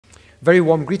Very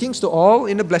warm greetings to all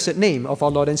in the blessed name of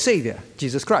our Lord and Savior,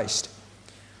 Jesus Christ.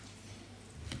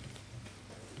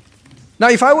 Now,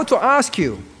 if I were to ask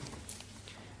you,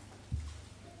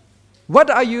 what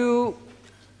are you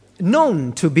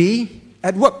known to be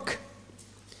at work,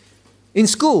 in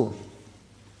school,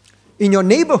 in your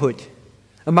neighborhood,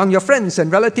 among your friends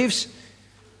and relatives,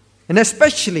 and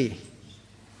especially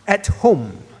at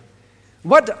home?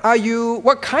 What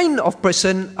kind of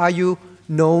person are you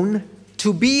known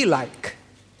to be like?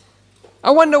 I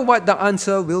wonder what the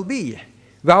answer will be.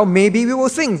 Well, maybe we will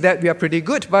think that we are pretty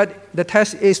good, but the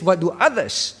test is, what do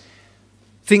others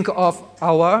think of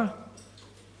our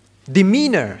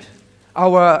demeanor,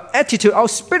 our attitude, our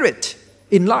spirit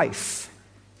in life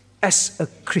as a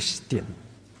Christian?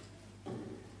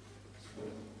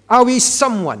 Are we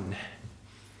someone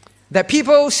that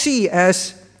people see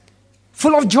as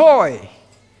full of joy,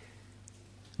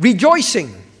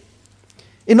 rejoicing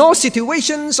in all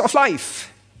situations of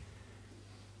life,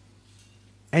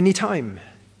 any time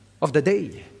of the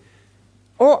day?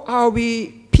 Or are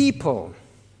we people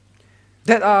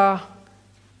that are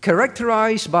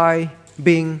characterized by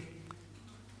being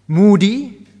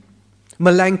moody,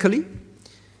 melancholy,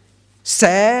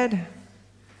 sad,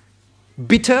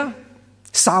 bitter,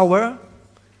 sour,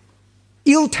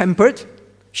 ill-tempered,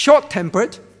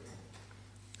 short-tempered,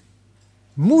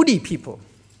 moody people?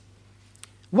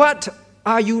 What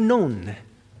are you known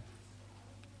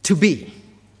to be?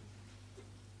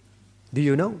 Do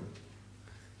you know?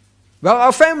 Well,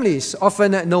 our families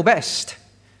often know best.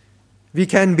 We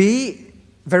can be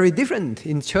very different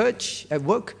in church, at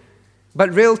work, but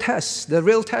the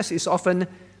real test is often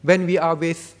when we are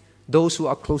with those who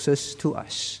are closest to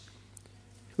us.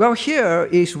 Well, here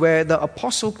is where the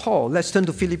Apostle Paul, let's turn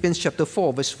to Philippians chapter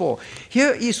 4, verse 4.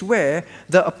 Here is where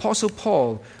the Apostle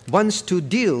Paul wants to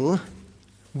deal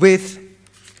with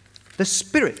the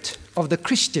spirit of the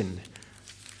Christian.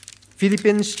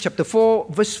 Philippians chapter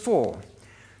 4, verse 4.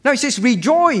 Now it says,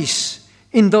 "Rejoice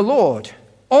in the Lord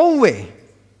always.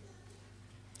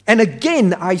 And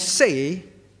again I say,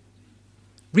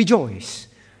 rejoice."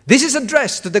 This is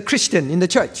addressed to the Christian in the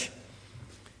church,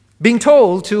 being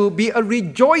told to be a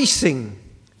rejoicing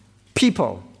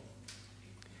people.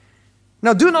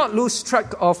 Now, do not lose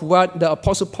track of what the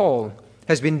Apostle Paul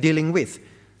has been dealing with.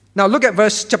 Now, look at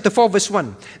chapter 4, verse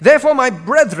 1. "Therefore, my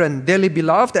brethren, dearly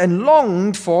beloved, and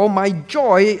longed for, my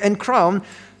joy and crown,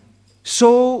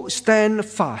 so stand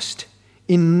fast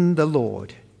in the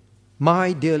Lord,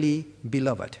 my dearly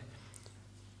beloved."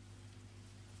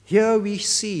 Here we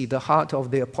see the heart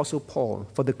of the Apostle Paul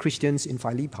for the Christians in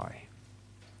Philippi.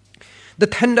 The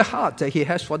tender heart that he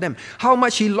has for them, how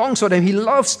much he longs for them, he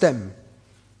loves them,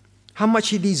 how much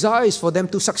he desires for them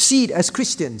to succeed as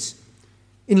Christians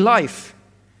in life.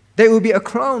 There will be a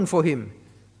crown for him.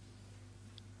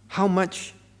 How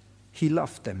much he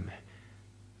loved them.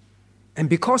 And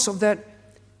because of that,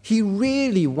 he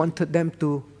really wanted them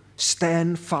to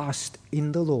stand fast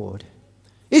in the Lord.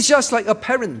 It's just like a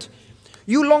parent.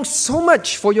 You long so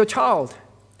much for your child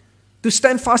to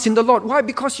stand fast in the Lord. Why?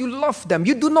 Because you love them.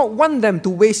 You do not want them to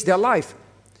waste their life.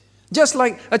 Just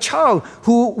like a child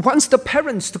who wants the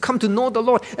parents to come to know the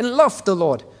Lord and love the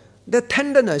Lord. The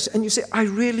tenderness. And you say, I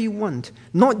really want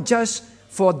not just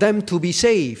for them to be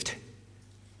saved.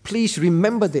 Please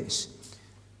remember this.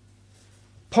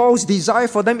 Paul's desire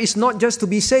for them is not just to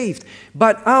be saved,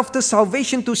 but after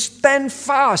salvation to stand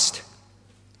fast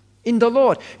in the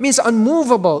Lord. Means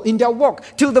unmovable in their walk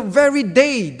till the very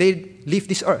day they leave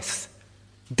this earth.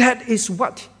 That is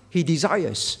what he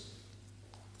desires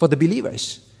for the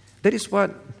believers. That is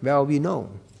what, well, we know.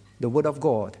 The Word of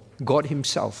God, God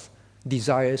Himself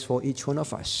desires for each one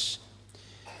of us.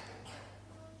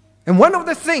 And one of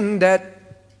the things that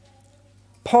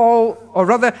Paul, or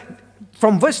rather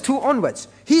from verse 2 onwards,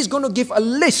 he's going to give a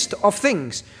list of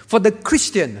things for the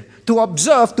Christian to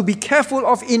observe, to be careful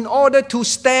of in order to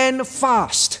stand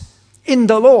fast in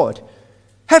the Lord.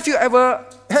 Has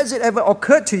it ever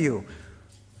occurred to you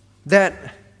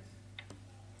that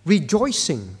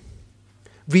rejoicing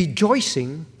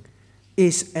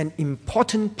is an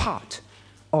important part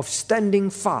of standing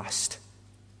fast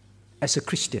as a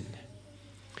Christian?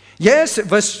 Yes,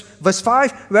 verse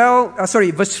 5, verse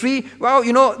 3, verse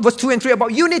 2 and 3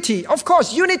 about unity. Of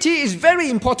course, unity is very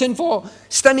important for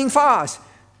standing fast.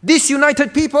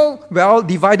 Disunited people,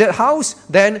 divided house,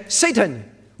 then Satan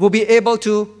will be able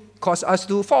to cause us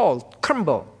to fall,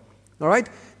 crumble. All right?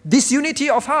 Disunity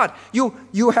of heart.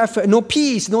 You have no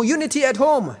peace, no unity at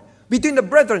home between the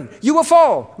brethren. You will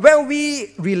fall. Well,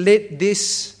 we relate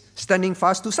this standing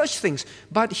fast to such things.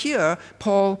 But here,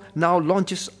 Paul now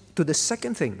launches to the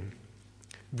second thing.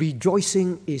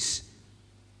 Rejoicing is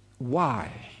why.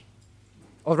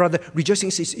 Or rather, rejoicing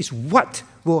is what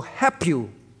will help you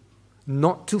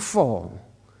not to fall.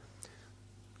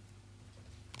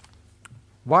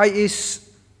 Why is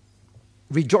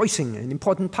rejoicing an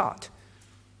important part?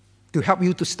 To help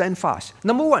you to stand fast.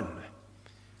 Number one,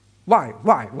 why?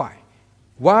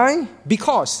 Why?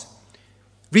 Because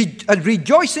a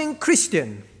rejoicing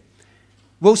Christian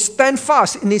will stand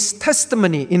fast in his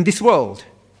testimony in this world.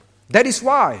 That is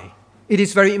why it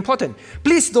is very important.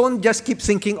 Please don't just keep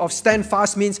thinking of stand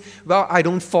fast means, well, I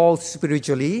don't fall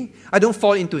spiritually, I don't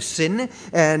fall into sin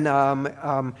and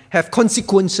have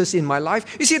consequences in my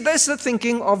life. You see, that's the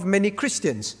thinking of many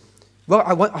Christians. Well,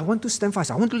 I want to stand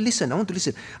fast. I want to listen.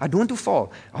 I don't want to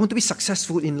fall. I want to be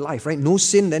successful in life, right? No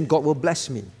sin, then God will bless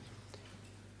me.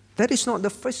 That is not the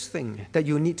first thing that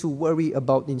you need to worry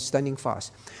about in standing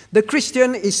fast. The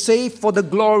Christian is saved for the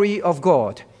glory of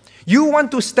God. You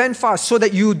want to stand fast so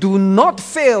that you do not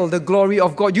fail the glory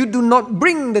of God. You do not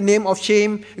bring the name of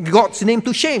shame, God's name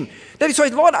to shame. That is why,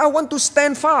 Lord, I want to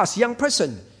stand fast, young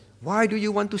person. Why do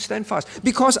you want to stand fast?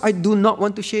 Because I do not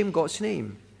want to shame God's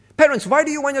name. Parents, why do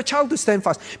you want your child to stand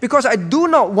fast? Because I do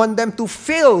not want them to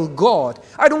fail God.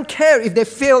 I don't care if they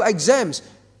fail exams.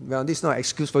 Well, this is not an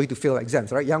excuse for you to fail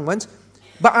exams, right, young ones?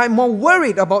 But I'm more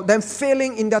worried about them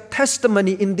failing in their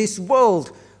testimony in this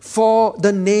world for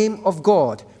the name of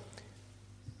God.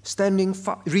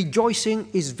 Rejoicing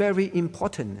is very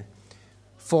important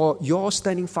for your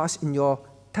standing fast in your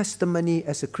testimony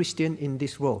as a Christian in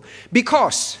this world.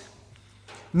 Because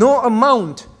no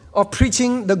amount of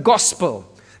preaching the gospel,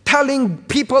 telling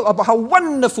people about how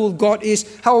wonderful God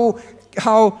is, how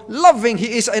loving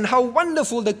He is, and how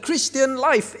wonderful the Christian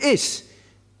life is,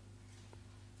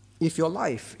 if your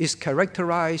life is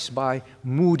characterized by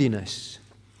moodiness,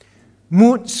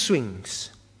 mood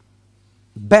swings,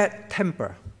 bad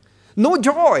temper, no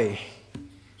joy.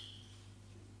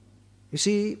 You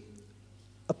see,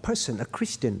 a person, a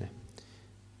Christian,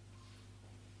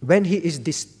 when he is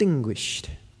distinguished,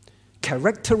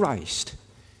 characterized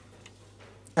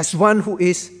as one who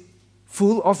is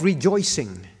full of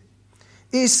rejoicing,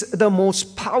 is the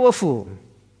most powerful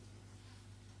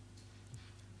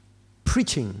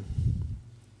preaching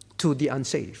to the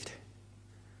unsaved.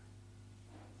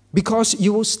 Because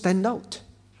you will stand out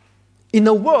in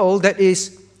a world that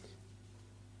is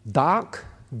dark,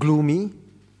 gloomy,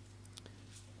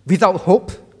 without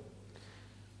hope,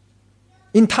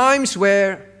 in times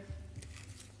where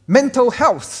mental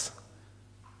health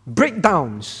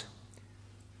breakdowns,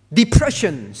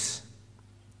 depressions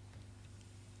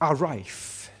are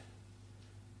rife.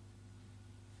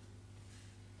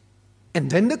 And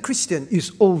then the Christian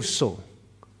is also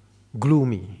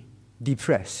gloomy,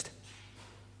 depressed.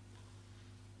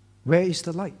 Where is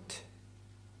the light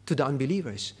to the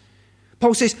unbelievers?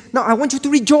 Paul says, now I want you to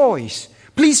rejoice.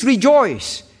 Please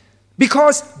rejoice.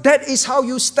 Because that is how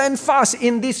you stand fast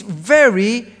in this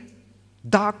very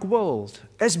dark world,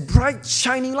 as bright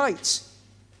shining lights.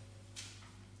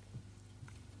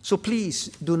 So please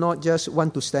do not just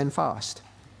want to stand fast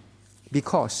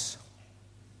because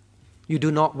you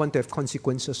do not want to have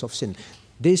consequences of sin.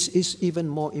 This is even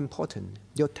more important,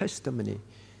 your testimony.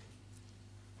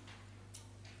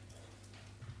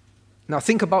 Now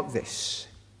think about this.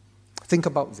 Think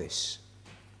about this.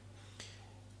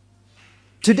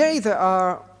 Today there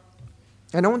are,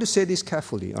 and I want to say this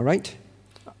carefully, all right?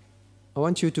 I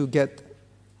want you to get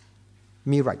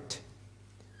me right.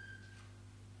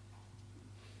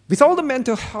 With all the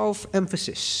mental health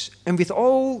emphasis and with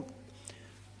all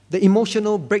the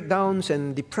emotional breakdowns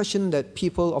and depression that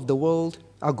people of the world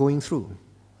are going through,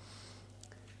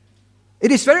 it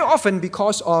is very often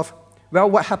because of, well,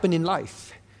 what happened in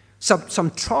life. Some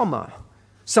trauma,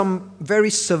 some very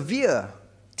severe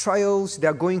trials they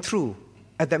are going through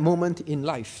at that moment in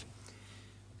life.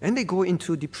 And they go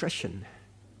into depression.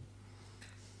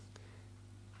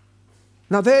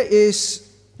 Now there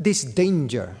is this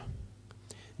danger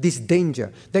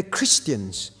that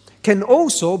Christians can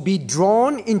also be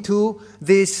drawn into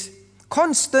this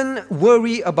constant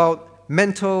worry about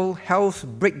mental health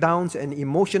breakdowns and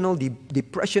emotional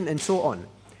depression and so on.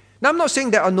 Now, I'm not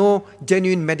saying there are no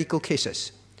genuine medical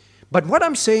cases, but what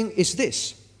I'm saying is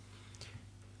this.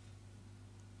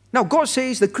 Now, God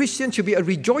says the Christian should be a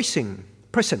rejoicing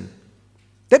person.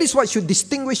 That is what should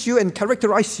distinguish you and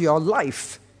characterize your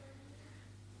life.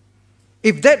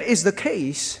 If that is the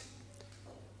case,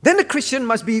 then the Christian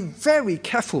must be very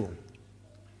careful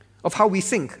of how we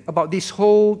think about this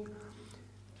whole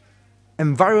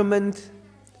environment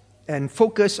and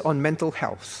focus on mental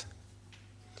health.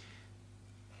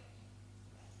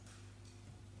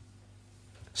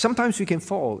 Sometimes we can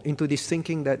fall into this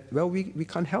thinking that, well, we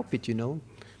can't help it, you know.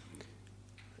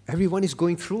 Everyone is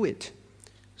going through it.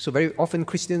 So very often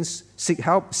Christians seek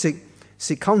help, seek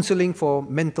counseling for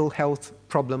mental health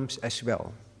problems as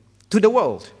well. To the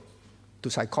world, to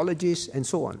psychologists and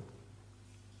so on.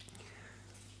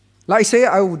 Like I say,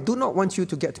 I do not want you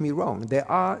to get me wrong. There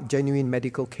are genuine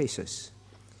medical cases.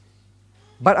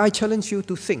 But I challenge you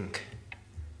to think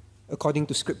according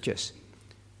to Scriptures.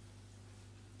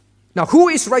 Now, who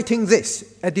is writing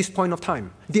this at this point of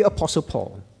time? The Apostle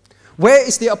Paul. Where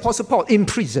is the Apostle Paul? In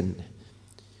prison.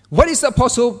 What is the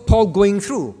Apostle Paul going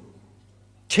through?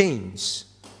 Chains.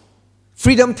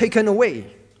 Freedom taken away.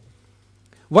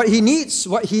 What he needs,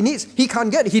 he can't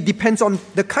get. He depends on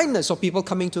the kindness of people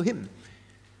coming to him.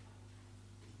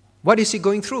 What is he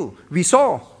going through? We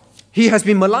saw he has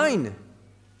been maligned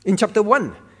in chapter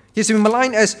 1. He's been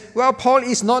maligned as, well, Paul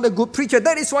is not a good preacher.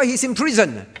 That is why he's in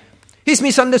prison. He's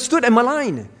misunderstood and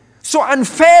maligned. So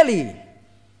unfairly.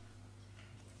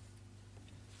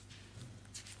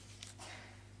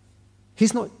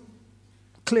 He's not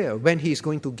clear when he is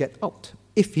going to get out,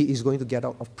 if he is going to get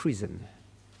out of prison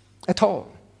at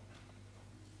all.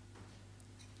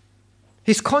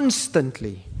 He's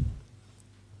constantly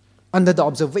under the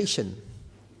observation,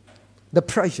 the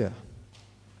pressure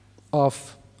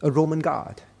of a Roman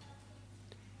guard.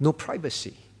 No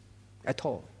privacy at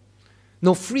all.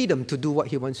 No freedom to do what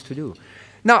he wants to do.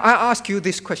 Now, I ask you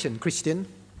this question, Christian.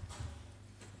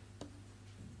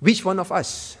 Which one of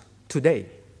us today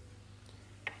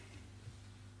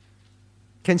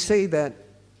can say that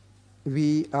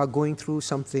we are going through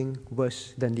something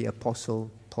worse than the Apostle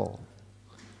Paul?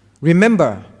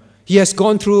 Remember, he has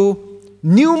gone through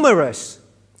numerous,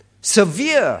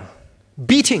 severe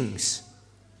beatings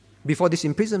before this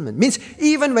imprisonment. Means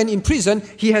even when in prison,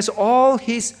 he has all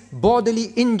his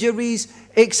bodily injuries,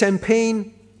 aches and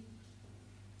pain,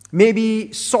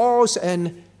 maybe sores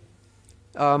and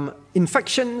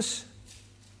infections.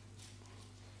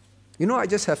 You know, I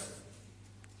just have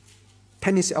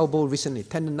tennis elbow recently,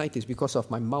 tendonitis because of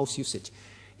my mouse usage.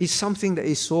 It's something that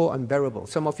is so unbearable.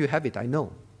 Some of you have it, I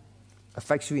know.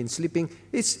 Affects you in sleeping.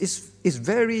 It's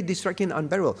very distracting and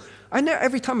unbearable. I know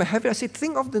every time I have it, I say,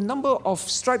 think of the number of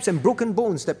stripes and broken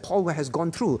bones that Paul has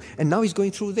gone through, and now he's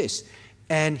going through this,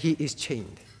 and he is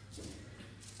chained.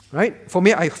 Right? For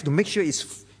me, I have to make sure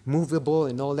it's movable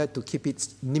and all that to keep it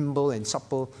nimble and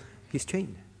supple. He's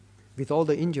chained with all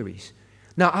the injuries.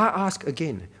 Now, I ask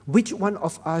again, which one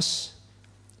of us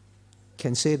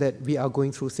can say that we are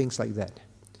going through things like that?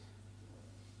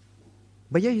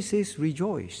 But yet he says,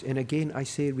 rejoice. And again, I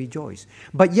say rejoice.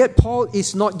 But yet Paul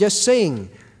is not just saying,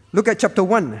 look at chapter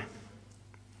 1.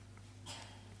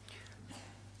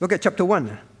 Look at chapter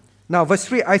 1. Now, verse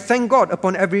 3, I thank God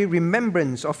upon every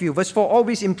remembrance of you. Verse 4,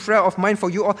 always in prayer of mine for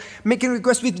you all, making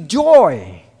requests with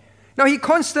joy. Now, he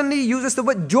constantly uses the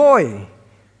word joy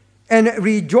and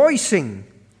rejoicing.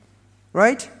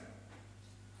 Right?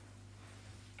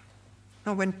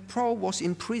 Now, when Paul was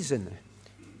in prison,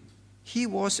 he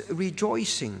was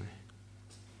rejoicing.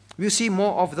 We'll see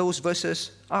more of those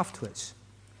verses afterwards.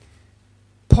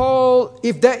 Paul,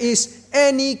 if there is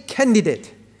any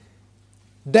candidate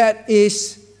that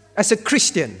is, as a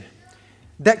Christian,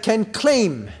 that can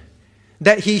claim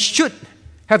that he should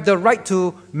have the right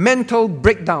to mental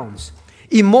breakdowns,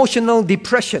 emotional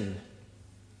depression,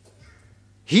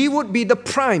 he would be the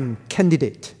prime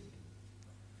candidate.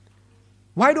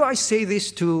 Why do I say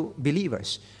this to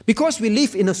believers? Because we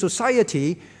live in a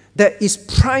society that is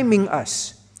priming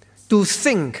us to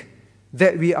think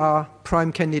that we are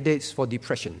prime candidates for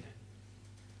depression.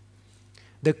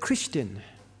 The Christian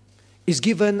is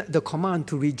given the command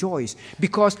to rejoice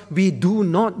because we do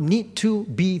not need to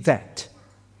be that.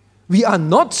 We are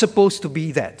not supposed to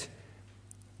be that.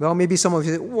 Well, maybe some of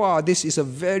you say, wow, this is a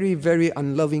very, very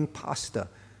unloving pastor.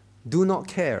 Do not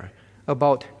care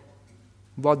about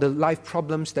the life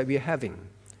problems that we're having.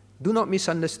 Do not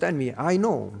misunderstand me. I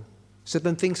know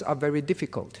certain things are very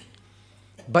difficult.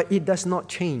 But it does not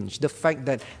change the fact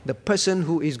that the person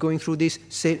who is going through this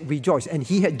said rejoice. And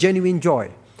he had genuine joy.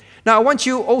 Now I want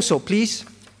you also, please,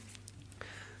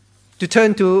 to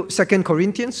turn to 2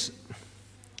 Corinthians.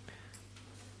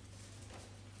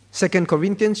 2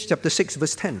 Corinthians chapter 6,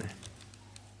 verse 10.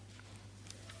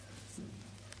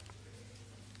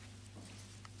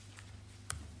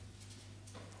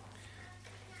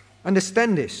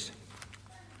 Understand this.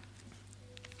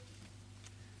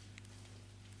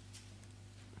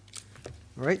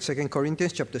 All right, 2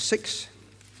 Corinthians chapter 6,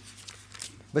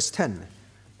 verse 10.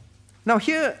 Now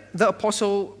here the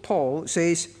Apostle Paul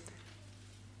says,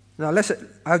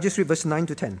 I'll just read verse 9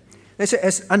 to 10. It says,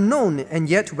 as unknown and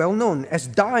yet well known, as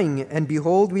dying and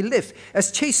behold we live,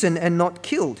 as chastened and not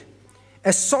killed,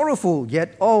 as sorrowful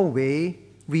yet always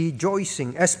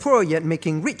rejoicing, as poor yet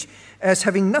making rich, as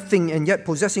having nothing and yet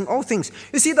possessing all things.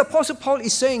 You see, the Apostle Paul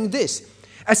is saying this.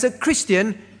 As a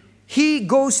Christian, he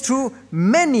goes through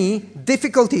many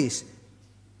difficulties.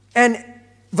 And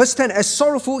verse 10, as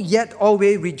sorrowful yet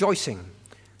always rejoicing.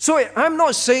 So I'm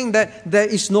not saying that there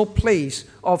is no place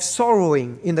of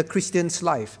sorrowing in the Christian's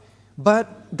life.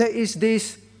 But there is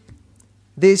this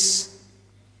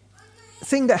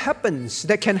thing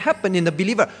that can happen in the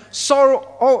believer.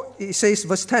 Sorrow, it says,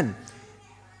 verse 10,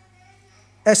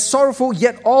 as sorrowful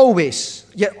yet always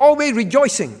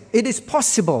rejoicing. It is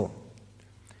possible.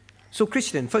 So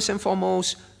Christian, first and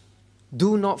foremost,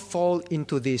 do not fall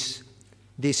into this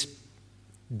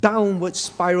downward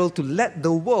spiral to let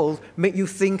the world make you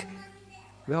think,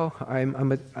 well,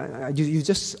 I'm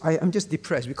just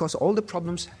depressed because all the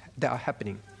problems that are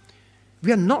happening.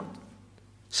 We are not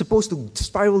supposed to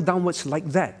spiral downwards like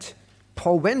that.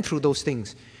 Paul went through those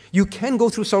things. You can go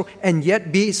through sorrow and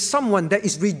yet be someone that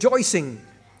is rejoicing,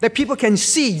 that people can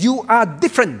see you are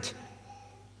different.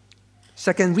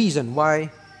 Second reason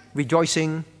why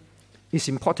rejoicing is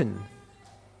important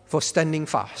for standing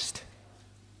fast.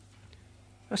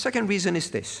 The second reason is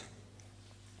this.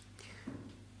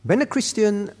 When a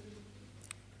Christian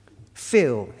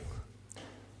fails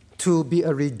to be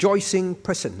a rejoicing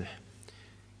person,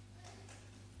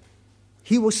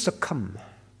 he will succumb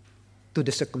to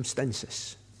the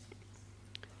circumstances.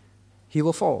 He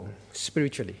will fall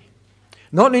spiritually.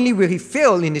 Not only will he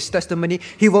fail in his testimony,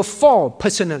 he will fall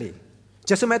personally.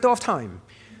 Just a matter of time.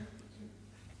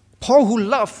 Paul, who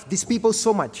loved these people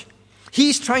so much, he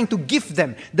is trying to give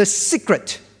them the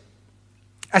secret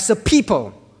as a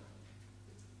people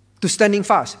to standing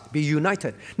fast, be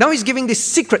united. Now he's giving this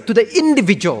secret to the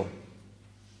individual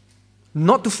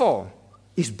not to fall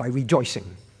is by rejoicing.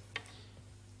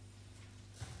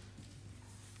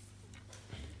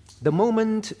 The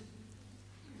moment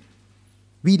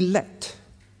we let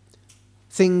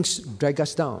things drag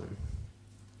us down,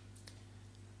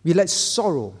 we let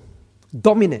sorrow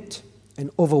dominate and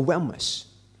overwhelm us,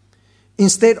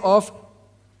 instead of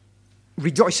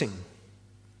rejoicing,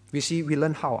 we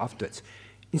learn how afterwards.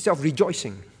 Instead of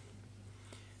rejoicing,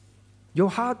 your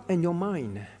heart and your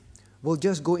mind will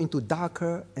just go into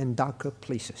darker and darker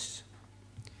places.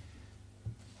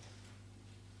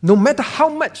 No matter how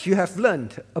much you have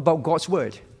learned about God's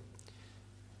Word,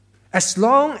 as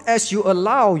long as you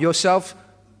allow yourself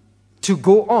to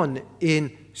go on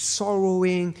in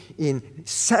sorrowing, in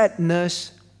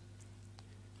sadness,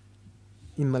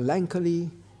 in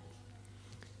melancholy,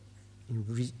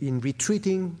 in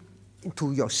retreating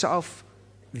into yourself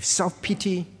with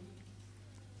self-pity,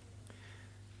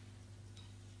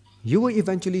 you will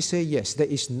eventually say, yes, there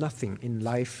is nothing in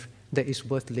life that is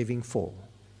worth living for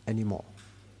anymore.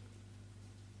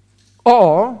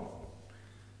 Or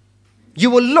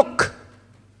you will look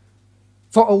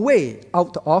for a way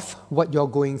out of what you're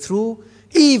going through,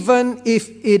 even if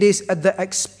it is at the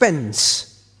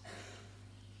expense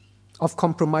of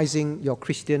compromising your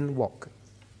Christian walk.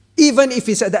 Even if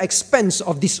it's at the expense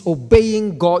of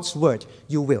disobeying God's word,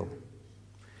 you will.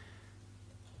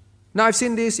 Now, I've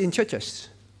seen this in churches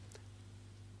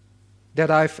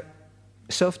that I've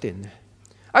served in.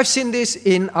 I've seen this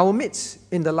in our midst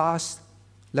in the last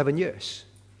 11 years.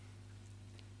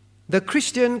 The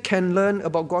Christian can learn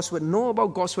about God's word, know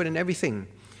about God's word and everything.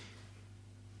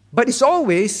 But it's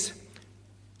always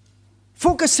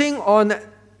focusing on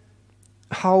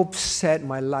how sad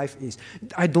my life is.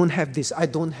 I don't have this, I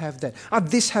don't have that.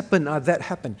 This happened, that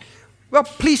happened. Well,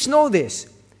 please know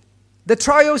this. The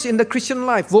trials in the Christian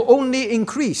life will only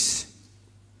increase.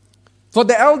 For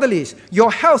the elderly,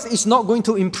 your health is not going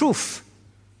to improve.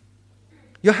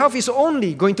 Your health is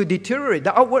only going to deteriorate.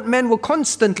 The outward man will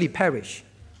constantly perish.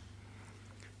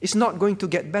 It's not going to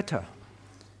get better.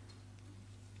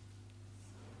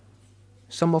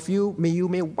 Some of you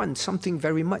may want something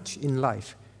very much in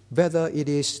life, whether it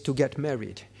is to get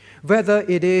married, whether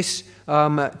it is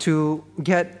to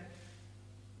get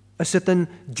a certain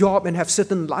job and have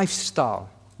certain lifestyle,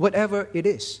 whatever it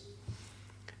is.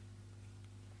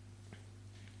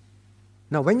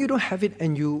 Now, when you don't have it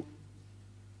and you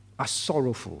are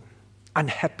sorrowful,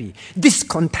 unhappy,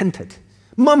 discontented,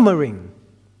 murmuring,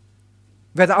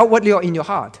 whether outwardly or in your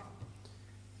heart,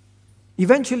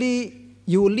 eventually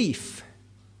you will leave.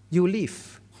 You will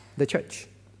leave the church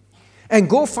and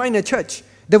go find a church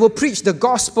that will preach the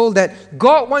gospel that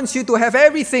God wants you to have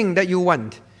everything that you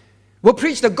want. Will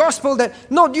preach the gospel that,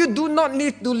 no, you do not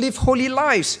need to live holy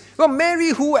lives. Well,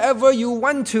 marry whoever you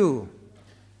want to.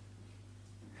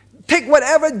 Take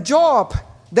whatever job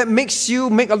that makes you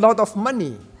make a lot of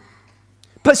money.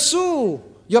 Pursue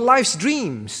your life's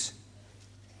dreams.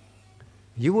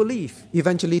 you will leave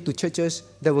eventually to churches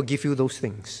that will give you those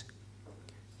things.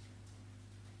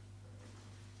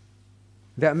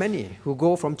 There are many who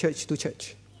go from church to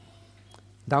church.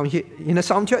 Down here in a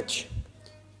sound church,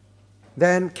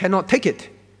 then cannot take it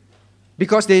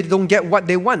because they don't get what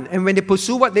they want. And when they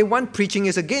pursue what they want, preaching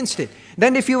is against it.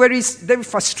 Then they feel very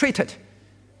frustrated.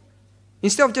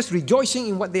 Instead of just rejoicing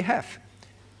in what they have,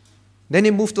 then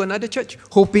they move to another church,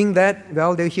 hoping that,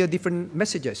 well, they'll hear different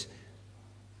messages.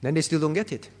 Then they still don't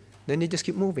get it. Then they just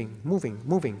keep moving,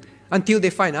 until they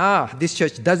find, this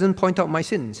church doesn't point out my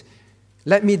sins.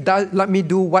 Let me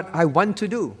do what I want to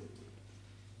do.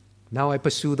 Now I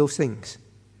pursue those things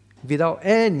without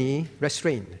any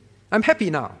restraint. I'm happy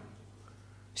now.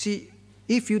 See,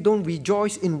 if you don't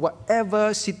rejoice in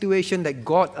whatever situation that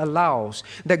God allows,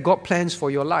 that God plans for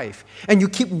your life, and you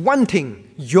keep wanting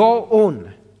your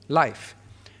own life,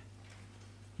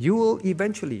 you will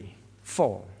eventually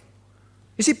fall.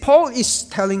 You see, Paul is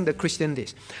telling the Christian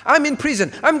this. I'm in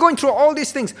prison. I'm going through all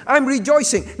these things. I'm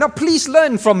rejoicing. Now please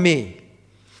learn from me.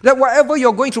 That whatever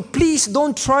you're going through, please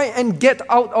don't try and get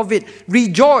out of it.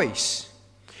 Rejoice.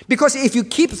 Because if you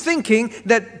keep thinking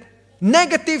that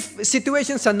negative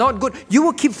situations are not good, you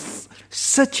will keep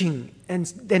searching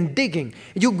and digging.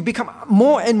 You become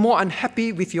more and more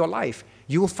unhappy with your life.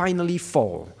 You will finally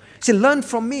fall. So learn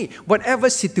from me.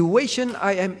 Whatever situation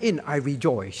I am in, I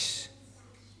rejoice.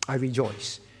 I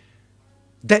rejoice.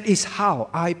 That is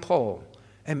how I, Paul,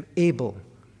 am able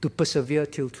to persevere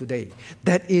till today.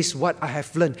 That is what I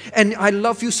have learned. And I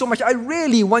love you so much. I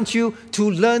really want you to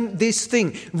learn this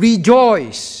thing.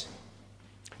 Rejoice.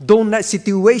 Don't let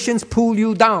situations pull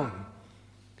you down.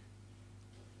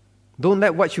 Don't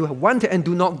let what you want and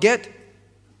do not get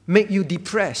make you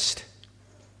depressed.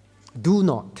 Do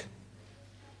not.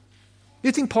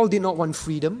 You think Paul did not want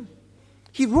freedom?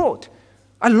 He wrote,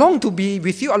 I long to be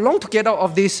with you. I long to get out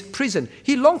of this prison.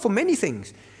 He longed for many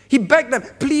things. He begged them,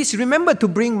 please remember to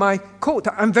bring my coat.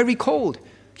 I'm very cold.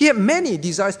 He had many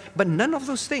desires, but none of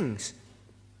those things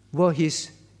were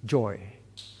his joy.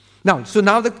 Now, so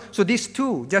these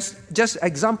two, just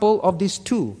example of these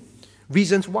two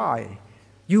reasons why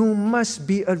you must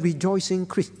be a rejoicing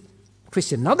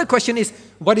Christian. Now the question is,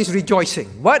 what is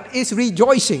rejoicing? What is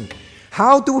rejoicing?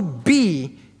 How to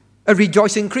be a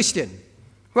rejoicing Christian?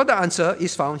 Well, the answer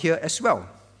is found here as well.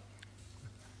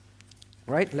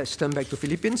 Right, let's turn back to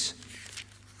Philippians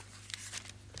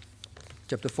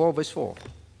chapter 4, verse 4.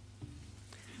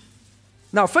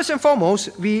 Now, first and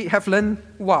foremost, we have learned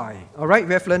why. All right,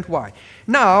 we have learned why.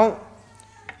 Now,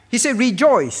 he said,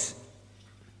 rejoice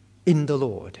in the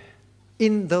Lord.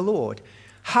 In the Lord.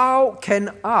 How can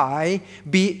I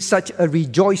be such a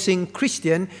rejoicing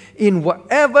Christian in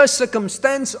whatever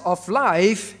circumstance of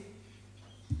life?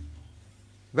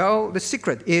 Well, the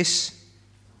secret is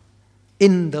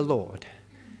in the Lord.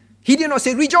 He did not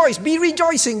say, rejoice, be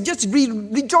rejoicing, just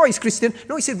rejoice, Christian.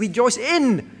 No, he said, rejoice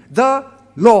in the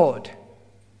Lord.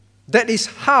 That is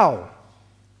how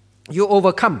you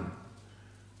overcome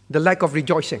the lack of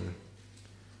rejoicing.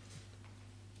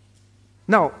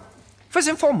 Now, first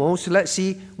and foremost, let's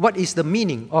see what is the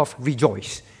meaning of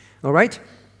rejoice. All right?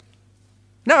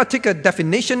 Now, I'll take a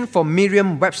definition from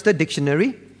Merriam-Webster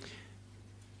Dictionary.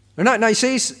 Now it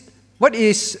says, what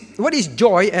is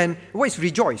joy and what is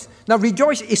rejoice? Now,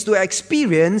 rejoice is to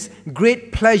experience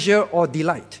great pleasure or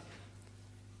delight.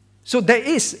 So there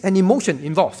is an emotion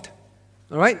involved.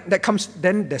 All right? That comes,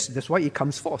 then that's why it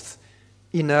comes forth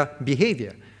in a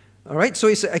behavior. All right? So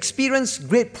it's experience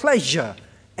great pleasure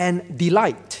and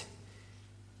delight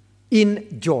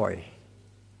in joy.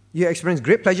 You experience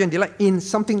great pleasure and delight in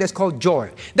something that's called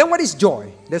joy. Then what is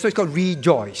joy? That's why it's called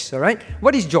rejoice. All right?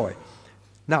 What is joy?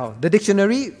 Now, the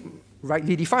dictionary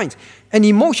rightly defines an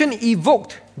emotion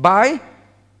evoked by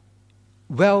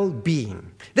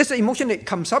well-being. That's the emotion that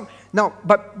comes up. Now,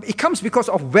 but it comes because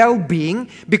of well-being,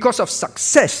 because of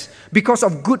success, because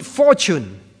of good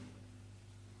fortune,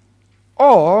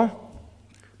 or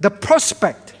the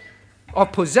prospect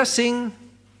of possessing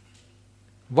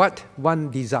what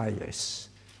one desires.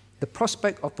 The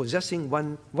prospect of possessing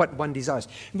what one desires.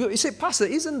 You say, Pastor,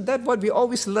 isn't that what we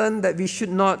always learn that we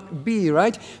should not be,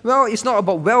 right? Well, it's not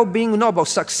about well-being, not about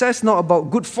success, not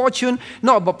about good fortune,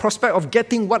 not about prospect of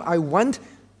getting what I want.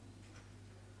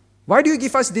 Why do you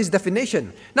give us this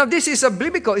definition? Now, this is a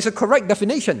biblical, it's a correct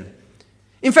definition.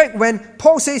 In fact, when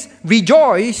Paul says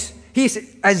rejoice, he's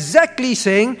exactly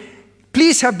saying,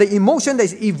 please have the emotion that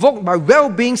is evoked by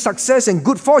well-being, success, and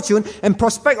good fortune, and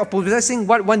prospect of possessing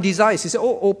what one desires. He said,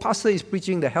 oh, Pastor is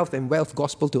preaching the health and wealth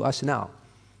gospel to us now.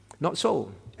 Not so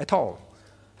at all.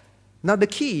 Now, the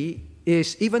key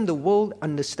is even the world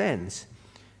understands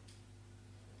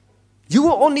You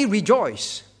will only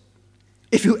rejoice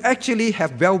if you actually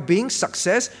have well-being,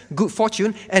 success, good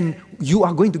fortune, and you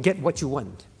are going to get what you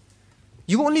want.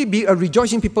 You will only be a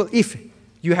rejoicing people if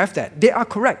you have that. They are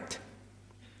correct.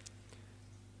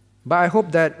 But I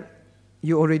hope that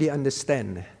you already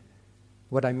understand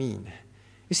what I mean.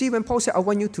 You see, when Paul said, I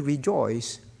want you to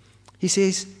rejoice, he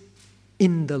says,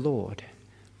 in the Lord.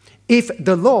 If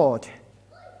the Lord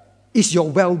is your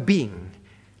well-being,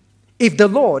 if the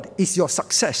Lord is your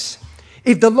success,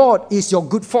 if the Lord is your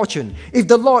good fortune, if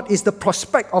the Lord is the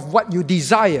prospect of what you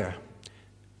desire,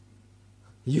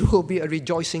 you will be a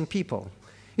rejoicing people.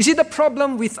 You see, the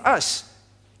problem with us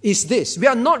is this. We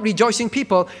are not rejoicing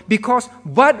people because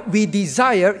what we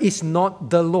desire is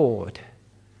not the Lord.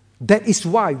 That is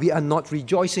why we are not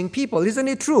rejoicing people. Isn't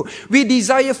it true? We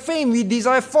desire fame, we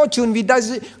desire fortune, we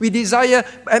desire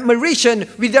admiration,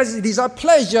 we desire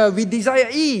pleasure, we desire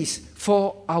ease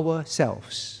for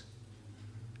ourselves.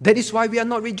 That is why we are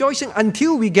not rejoicing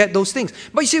until we get those things.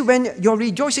 But you see, when your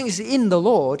rejoicing is in the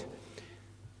Lord,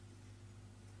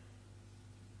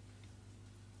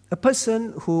 a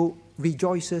person who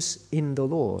rejoices in the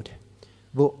Lord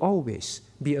will always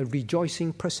be a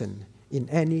rejoicing person in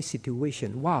any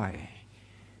situation. Why?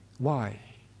 Why?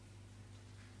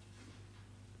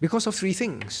 Because of three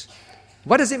things.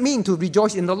 What does it mean to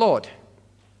rejoice in the Lord?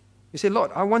 You say,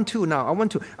 Lord, I want to now.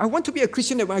 I want to be a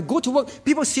Christian that when I go to work,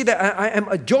 people see that I am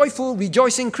a joyful,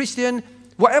 rejoicing Christian.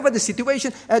 Whatever the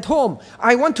situation at home,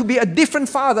 I want to be a different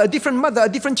father, a different mother, a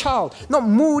different child. Not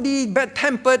moody,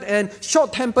 bad-tempered, and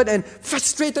short-tempered, and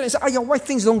frustrated, and say, why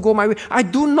things don't go my way? I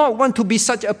do not want to be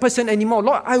such a person anymore.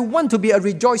 Lord, I want to be a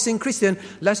rejoicing Christian,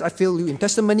 lest I fail you in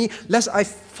testimony, lest I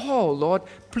fall, Lord.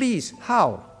 Please,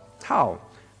 how? How?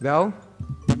 Well,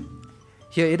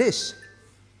 here it is.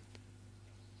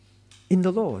 In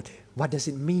the Lord. What does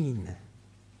it mean?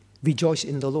 Rejoice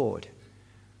in the Lord.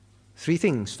 Three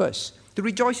things. First, to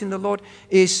rejoice in the Lord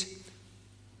is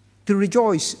to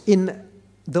rejoice in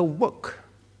the work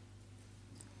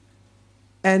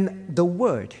and the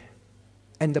word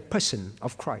and the person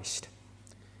of Christ.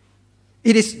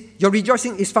 It is, your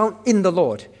rejoicing is found in the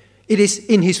Lord. It is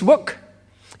in His work,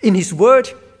 in His word,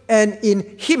 and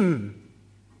in Him,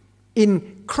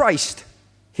 in Christ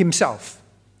Himself.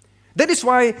 That is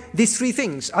why these three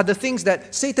things are the things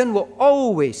that Satan will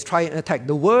always try and attack: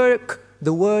 the work,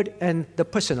 the word, and the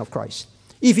person of Christ.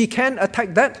 If he can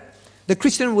attack that, the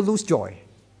Christian will lose joy.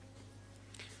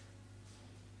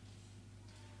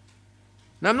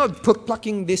 Now, I'm not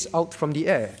plucking this out from the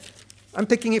air. I'm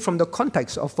taking it from the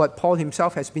context of what Paul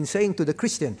himself has been saying to the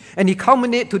Christian. And he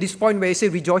culminates to this point where he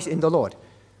says, rejoice in the Lord.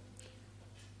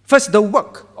 First, the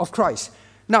work of Christ.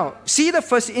 Now, see the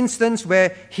first instance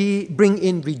where he brings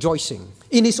in rejoicing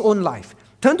in his own life.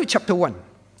 Turn to chapter 1.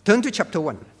 Turn to chapter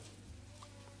 1.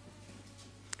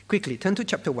 Quickly, turn to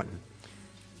chapter 1.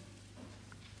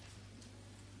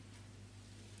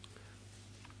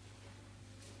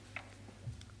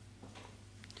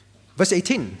 Verse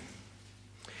 18.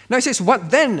 Now it says,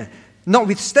 what then?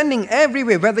 Notwithstanding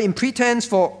everywhere, whether in pretense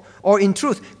or in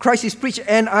truth, Christ is preached,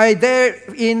 and I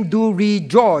therein do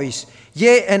rejoice.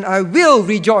 Yea, and I will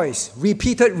rejoice.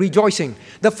 Repeated rejoicing.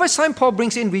 The first time Paul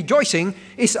brings in rejoicing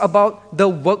is about the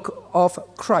work of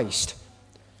Christ.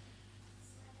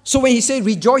 So when he says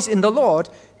rejoice in the Lord,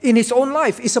 in his own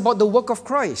life, it's about the work of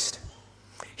Christ.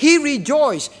 He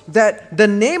rejoiced that the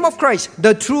name of Christ,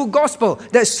 the true gospel,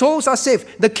 that souls are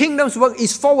saved, the kingdom's work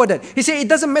is forwarded. He said it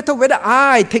doesn't matter whether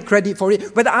I take credit for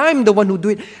it, whether I'm the one who do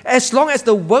it. As long as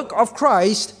the work of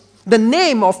Christ, the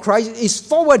name of Christ is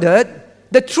forwarded,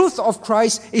 the truth of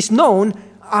Christ is known,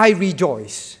 I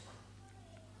rejoice.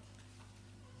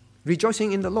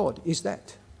 Rejoicing in the Lord is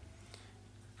that.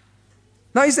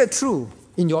 Now, is that true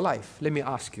in your life? Let me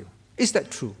ask you. Is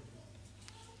that true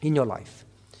in your life?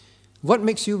 What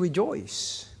makes you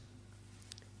rejoice?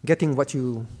 Getting what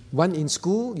you want in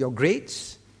school, your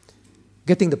grades,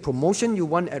 getting the promotion you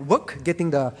want at work,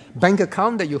 getting the bank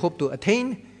account that you hope to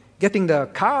attain, getting the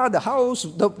car, the house,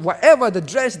 the whatever, the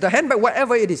dress, the handbag,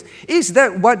 whatever it is. Is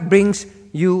that what brings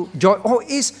you joy? Or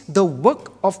is the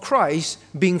work of Christ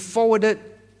being forwarded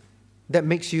that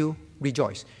makes you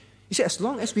rejoice? You see, as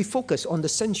long as we focus on the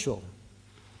sensual,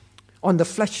 on the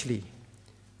fleshly,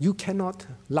 you cannot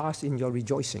last in your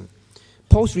rejoicing.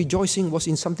 Paul's rejoicing was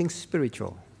in something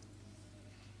spiritual,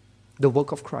 the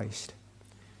work of Christ.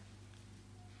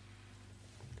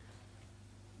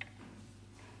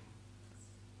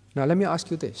 Now, let me ask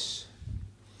you this.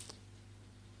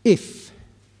 If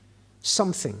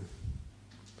something,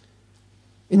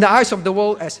 in the eyes of the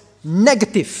world as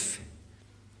negative,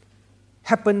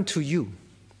 happened to you,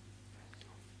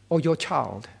 or your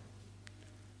child,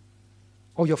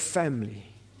 or your family,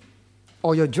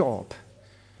 or your job,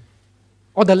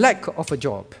 or the lack of a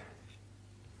job,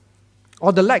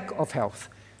 or the lack of health.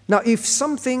 Now, if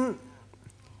something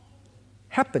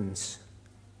happens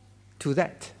to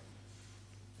that,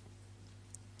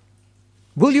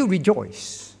 will you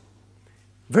rejoice?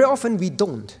 Very often we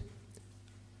don't.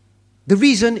 The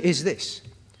reason is this: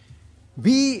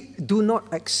 we do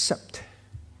not accept.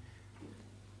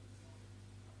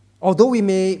 Although we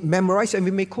may memorize and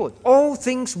we may quote, all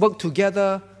things work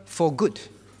together for good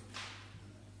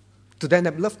to them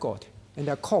that love God and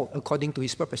are called according to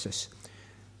His purposes.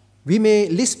 We may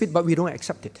lisp it, but we don't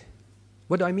accept it.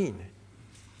 What do I mean?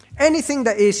 Anything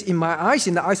that is in my eyes,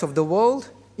 in the eyes of the world,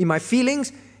 in my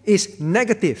feelings, is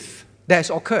negative that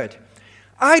has occurred.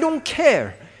 I don't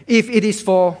care if it is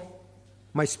for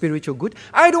my spiritual good.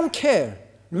 I don't care.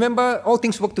 Remember, all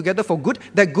things work together for good.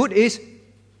 That good is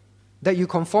that you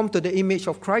conform to the image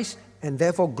of Christ and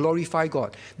therefore glorify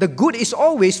God. The good is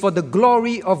always for the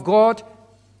glory of God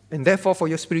and therefore for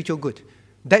your spiritual good.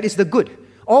 That is the good.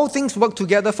 All things work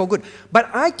together for good. But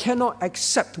I cannot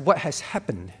accept what has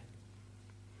happened.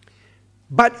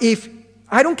 But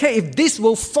I don't care if this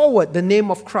will forward the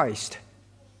name of Christ.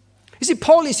 You see,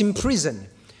 Paul is in prison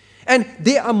and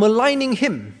they are maligning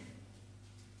him.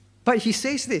 But he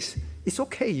says this: it's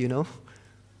okay,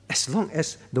 as long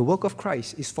as the work of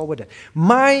Christ is forwarded.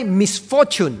 My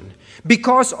misfortune,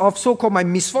 because of so-called my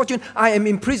misfortune, I am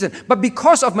in prison. But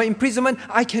because of my imprisonment,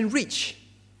 I can reach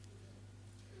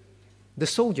the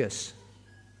soldiers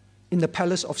in the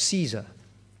palace of Caesar.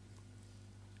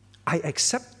 I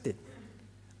accept it.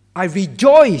 I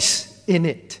rejoice in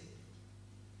it.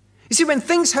 You see, when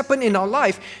things happen in our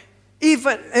life,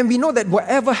 and we know that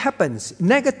whatever happens,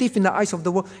 negative in the eyes of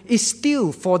the world, is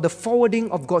still for the forwarding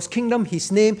of God's kingdom,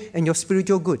 His name, and your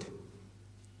spiritual good.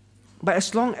 But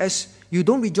as long as you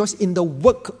don't rejoice in the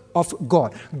work of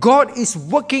God, God is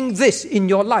working this in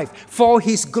your life for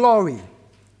His glory.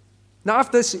 Now,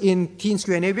 after this, in Teens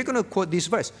Q&A, we're going to quote this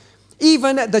verse.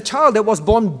 Even the child that was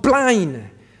born blind,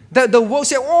 that the world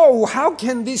said, oh, how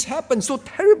can this happen? So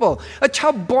terrible. A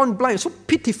child born blind, so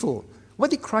pitiful.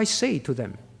 What did Christ say to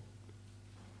them?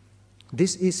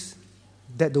 This is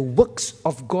that the works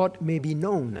of God may be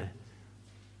known.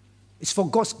 It's for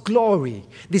God's glory.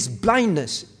 This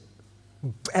blindness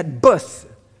at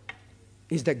birth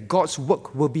is that God's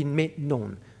work will be made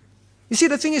known. You see,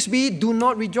 the thing is, we do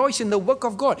not rejoice in the work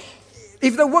of God.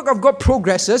 If the work of God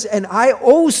progresses and I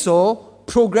also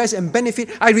progress and benefit,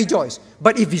 I rejoice.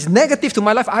 But if it's negative to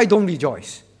my life, I don't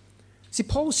rejoice. See,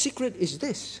 Paul's secret is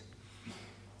this: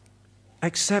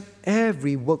 accept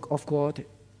every work of God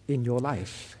in your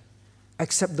life.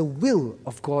 Accept the will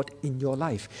of God in your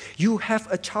life. You have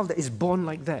a child that is born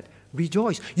like that.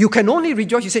 Rejoice. You can only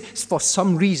rejoice, you say, it's for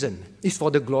some reason. It's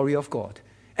for the glory of God.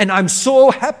 And I'm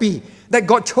so happy that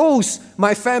God chose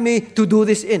my family to do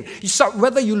this in.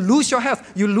 Whether you lose your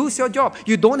health, you lose your job,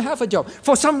 you don't have a job,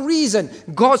 for some reason,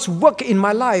 God's work in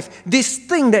my life, this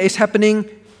thing that is happening,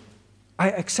 I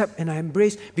accept and I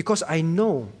embrace because I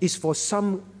know it's for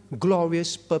some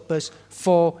glorious purpose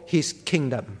for His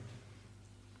kingdom.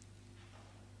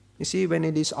 You see, when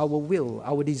it is our will,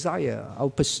 our desire,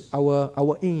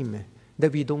 our aim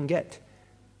that we don't get,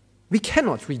 we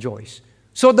cannot rejoice.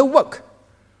 So the work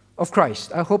of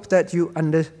Christ, I hope that you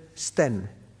understand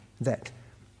that.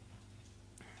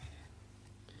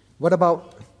 What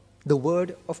about the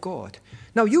Word of God?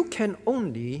 Now, you can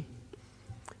only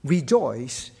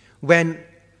rejoice when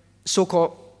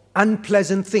so-called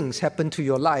unpleasant things happen to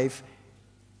your life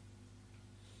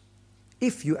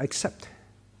if you accept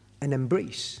and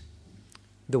embrace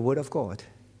the Word of God.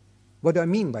 What do I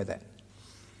mean by that?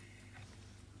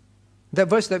 That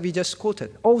verse that we just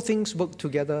quoted, all things work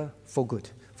together for good,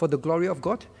 for the glory of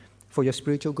God, for your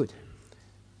spiritual good.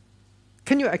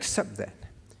 Can you accept that?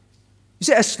 You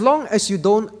see, as long as you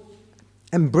don't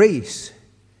embrace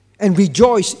and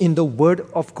rejoice in the Word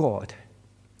of God,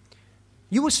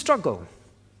 you will struggle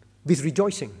with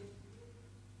rejoicing.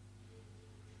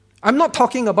 I'm not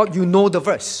talking about you know the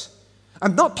verse.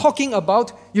 I'm not talking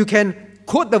about you can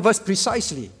quote the verse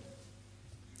precisely.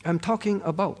 I'm talking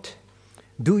about,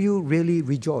 do you really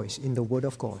rejoice in the Word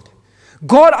of God?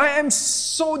 God, I am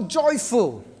so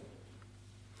joyful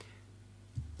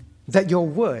that your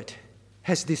Word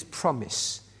has this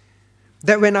promise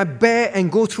that when I bear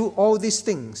and go through all these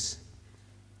things,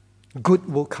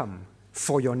 good will come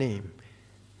for your name.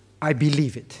 I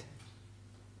believe it.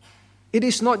 It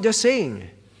is not just saying.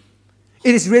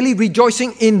 It is really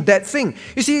rejoicing in that thing.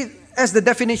 You see, as the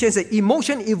definition says,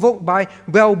 emotion evoked by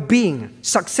well-being,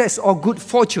 success, or good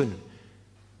fortune.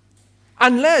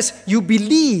 Unless you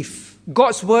believe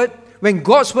God's word, when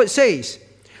God's word says,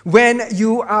 When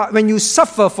you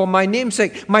suffer for my name's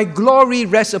sake, my glory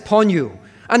rests upon you.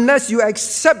 Unless you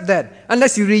accept that,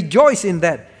 unless you rejoice in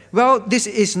that, well, this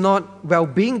is not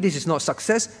well-being, this is not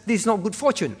success, this is not good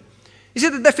fortune. You see,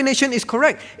 the definition is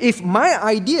correct. If my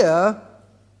idea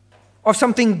of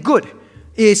something good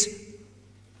is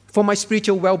for my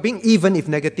spiritual well-being, even if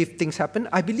negative things happen,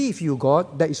 I believe you,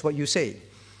 God, that is what you say.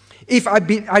 If I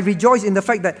rejoice in the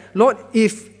fact that, Lord,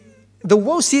 if the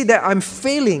world see that I'm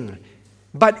failing,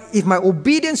 but if my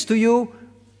obedience to you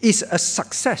is a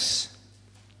success,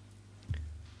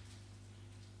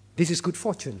 this is good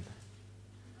fortune.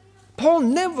 Paul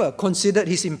never considered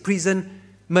his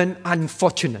imprisonment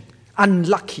unfortunate,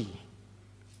 unlucky.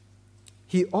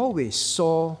 He always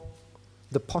saw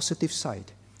the positive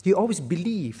side. He always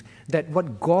believed that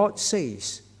what God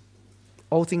says,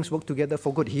 all things work together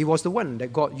for good. He was the one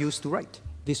that God used to write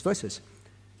these verses.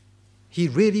 He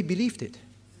really believed it.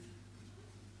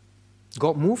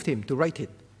 God moved him to write it.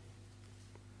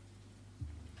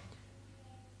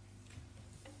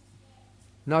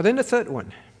 Now then the third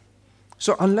one.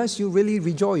 So unless you really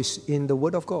rejoice in the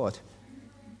Word of God,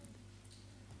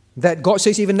 that God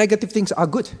says even negative things are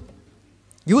good,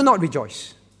 you will not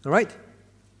rejoice. All right?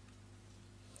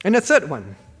 And the third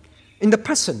one, in the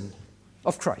person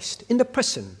of Christ. In the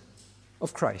person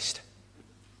of Christ.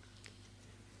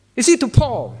 You see, to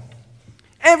Paul,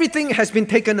 everything has been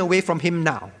taken away from him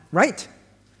now, right?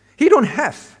 He don't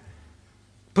have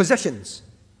possessions.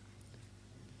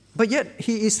 But yet,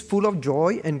 he is full of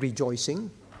joy and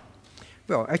rejoicing.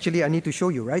 Well, actually, I need to show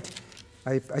you, right?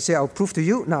 I say I'll prove to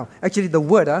you. Now, actually, the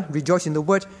word, rejoice in the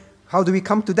word, how do we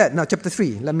come to that? Now, chapter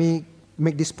 3. Let me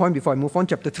make this point before I move on.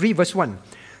 Chapter 3, verse 1.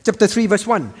 Chapter 3, verse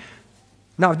 1.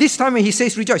 Now, this time when he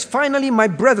says rejoice, finally, my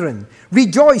brethren,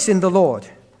 rejoice in the Lord.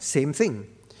 Same thing.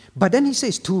 But then he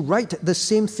says, to write the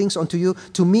same things unto you,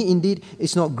 to me indeed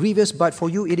is not grievous, but for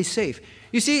you it is safe.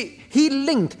 You see, he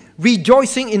linked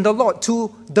rejoicing in the Lord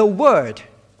to the word.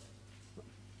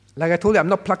 Like I told you, I'm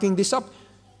not plucking this up.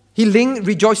 He linked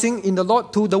rejoicing in the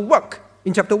Lord to the work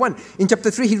in chapter 1. In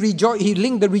chapter 3, he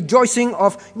linked the rejoicing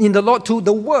in the Lord to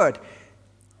the word.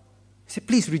 He said,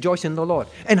 please rejoice in the Lord.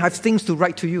 And I have things to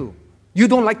write to you. You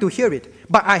don't like to hear it,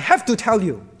 but I have to tell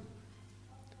you.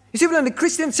 You see, when the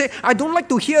Christians say, I don't like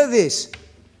to hear this,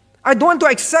 I don't want to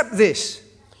accept this,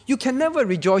 you can never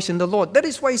rejoice in the Lord. That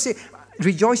is why he says,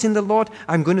 rejoice in the Lord,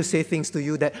 I'm going to say things to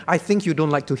you that I think you don't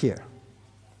like to hear.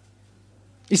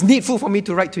 It's needful for me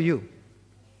to write to you.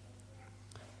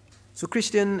 So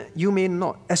Christian, you may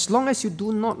not, as long as you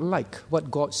do not like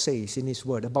what God says in His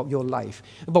Word about your life,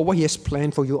 about what He has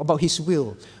planned for you, about His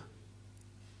will,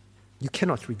 you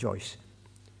cannot rejoice.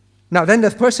 Now then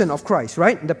the person of Christ,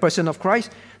 right? The person of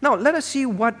Christ. Now let us see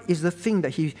what is the thing that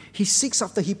he seeks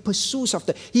after, he pursues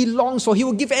after, he longs for, he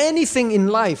will give anything in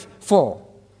life for.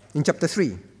 In chapter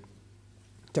 3.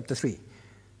 Chapter 3.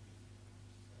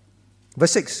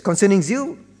 Verse 6, concerning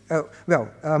zeal,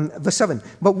 verse 7.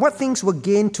 But what things were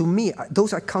gained to me,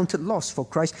 those I counted loss for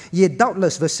Christ. Yea,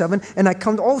 doubtless, verse 7, and I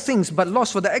count all things but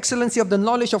loss for the excellency of the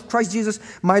knowledge of Christ Jesus,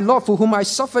 my Lord, for whom I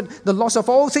suffered the loss of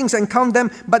all things and count them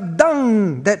but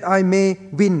dung, that I may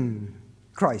win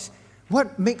Christ.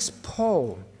 What makes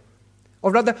Paul,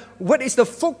 or rather, what is the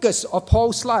focus of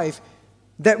Paul's life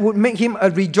that would make him a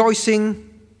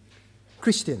rejoicing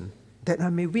Christian? That I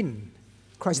may win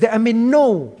Christ, that I may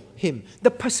know Him,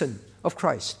 the person of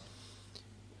Christ.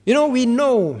 You know, we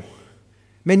know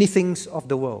many things of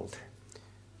the world.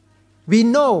 We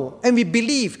know and we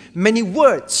believe many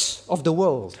words of the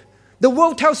world. The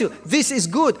world tells you, this is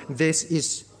good, this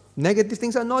is negative,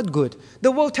 things are not good.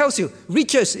 The world tells you,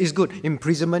 riches is good,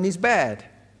 imprisonment is bad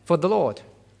for the Lord.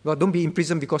 Well, don't be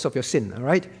imprisoned because of your sin, all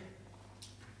right?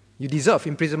 You deserve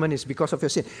imprisonment is because of your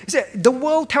sin. The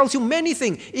world tells you many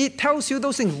things. It tells you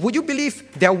those things. Would you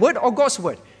believe their word or God's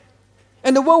word?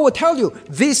 And the world will tell you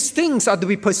these things are to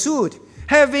be pursued.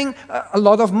 Having a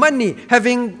lot of money,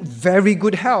 having very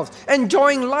good health,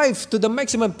 enjoying life to the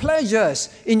maximum, pleasures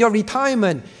in your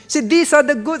retirement. See, these are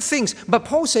the good things. But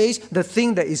Paul says the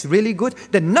thing that is really good,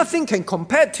 that nothing can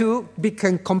compare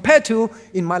to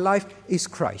in my life is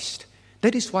Christ.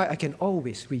 That is why I can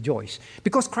always rejoice.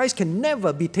 Because Christ can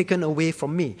never be taken away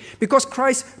from me. Because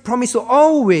Christ promised to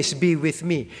always be with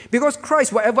me. Because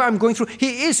Christ, whatever I'm going through,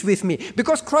 He is with me.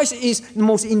 Because Christ is the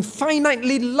most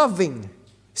infinitely loving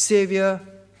Savior.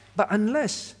 But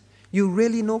unless you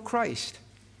really know Christ,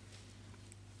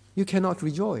 you cannot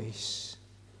rejoice.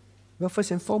 Well,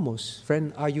 first and foremost,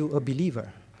 friend, are you a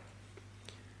believer?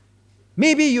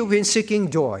 Maybe you've been seeking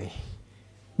joy.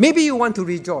 Maybe you want to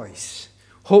rejoice.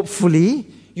 Hopefully,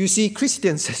 you see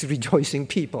Christians as rejoicing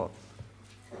people.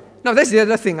 Now, that's the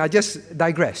other thing. I just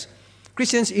digress.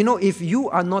 Christians, if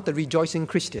you are not a rejoicing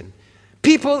Christian,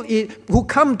 people who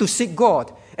come to seek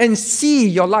God and see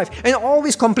your life and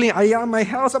always complain, my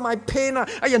health, my pain,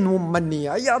 no money,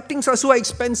 things are so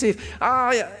expensive.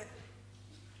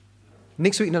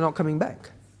 Next week, they're not coming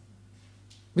back.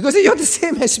 Because you're the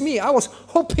same as me. I was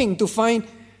hoping to find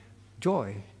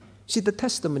joy. See, the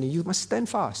testimony, you must stand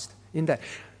fast in that.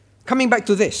 Coming back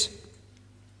to this.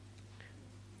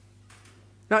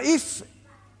 Now, if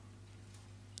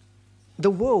the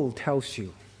world tells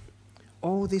you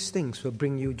all these things will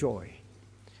bring you joy,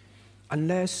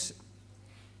 unless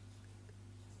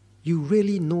you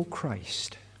really know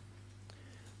Christ,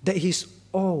 that He's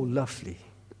all lovely,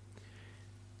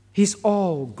 He's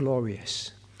all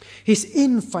glorious, He's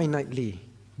infinitely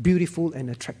beautiful and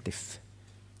attractive,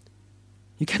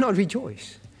 you cannot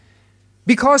rejoice.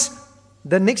 Because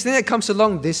the next thing that comes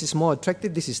along, this is more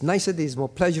attractive, this is nicer, this is more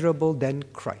pleasurable than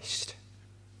Christ.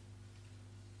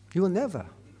 You will never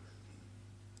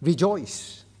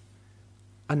rejoice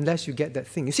unless you get that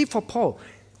thing. You see, for Paul,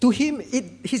 to him,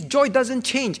 his joy doesn't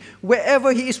change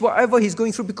wherever he is, whatever he's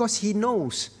going through, because he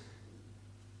knows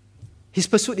his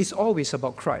pursuit is always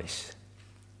about Christ.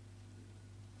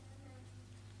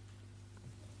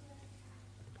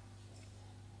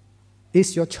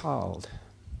 Is your child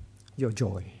your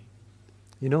joy?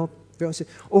 People say,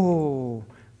 oh,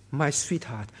 my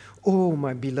sweetheart, oh,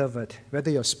 my beloved, whether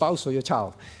your spouse or your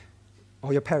child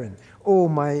or your parent, oh,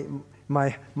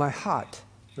 my heart,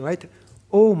 right?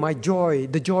 Oh, my joy,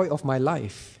 the joy of my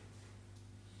life.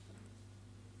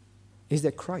 Is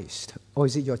that Christ? Or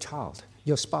is it your child,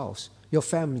 your spouse, your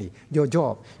family, your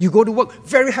job? You go to work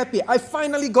very happy. I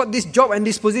finally got this job and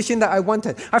this position that I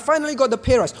wanted. I finally got the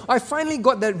pay rise. I finally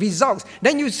got the results.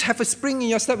 Then you have a spring in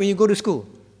your step when you go to school.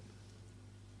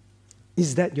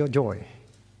 Is that your joy?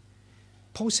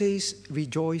 Paul says,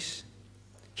 rejoice.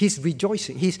 He's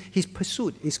rejoicing. His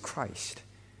pursuit is Christ.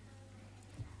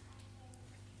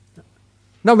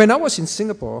 Now, when I was in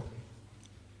Singapore,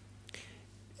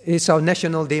 it's our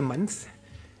National Day month,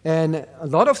 and a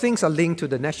lot of things are linked to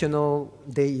the National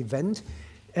Day event,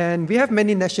 and we have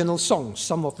many national songs,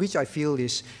 some of which I feel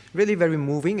is really very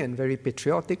moving and very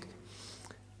patriotic.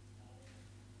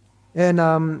 And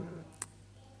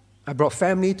I brought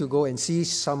family to go and see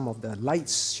some of the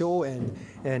lights show, and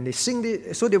they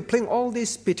sing so they were playing all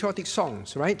these patriotic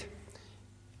songs, right,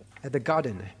 at the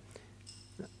garden.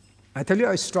 I tell you,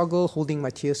 I struggle holding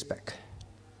my tears back.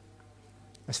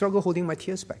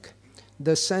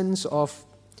 The sense of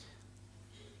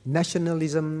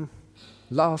nationalism,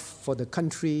 love for the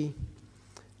country,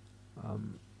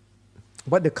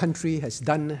 what the country has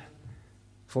done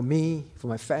for me, for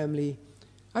my family,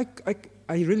 I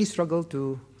really struggle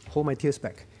to hold my tears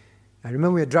back. I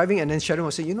remember we were driving, and then Sharon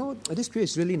was saying, this period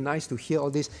is really nice to hear all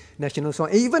these national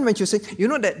songs. And even when she was saying,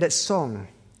 that song,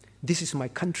 this is my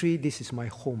country, this is my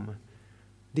home,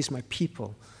 this is my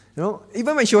people.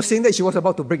 Even when she was saying that, she was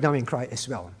about to break down and cry as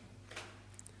well.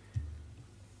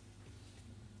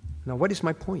 Now, what is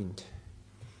my point?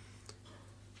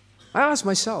 I ask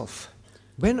myself,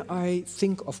 when I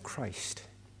think of Christ,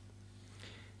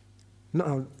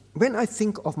 when I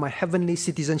think of my heavenly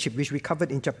citizenship, which we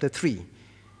covered in chapter 3,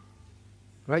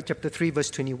 right? Chapter 3, verse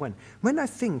 21. When I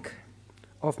think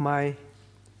of my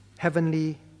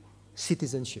heavenly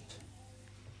citizenship,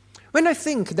 when I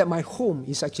think that my home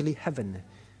is actually heaven,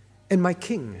 and my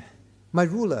king, my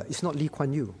ruler, is not Lee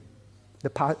Kuan Yew, the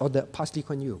past Lee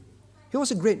Kuan Yew. He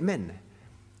was a great man.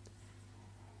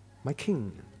 My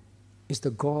king is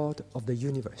the God of the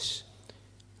universe.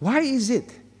 Why is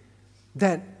it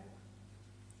that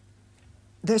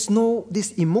there's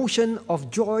this emotion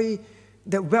of joy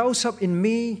that wells up in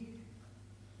me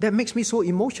that makes me so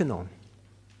emotional?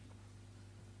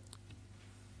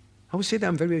 I would say that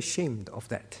I'm very ashamed of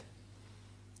that.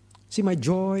 See, my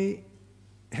joy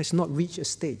has not reached a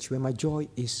stage where my joy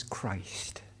is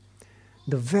Christ.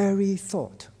 The very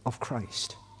thought of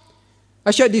Christ.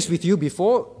 I shared this with you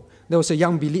before. There was a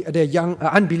young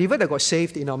unbeliever that got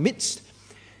saved in our midst.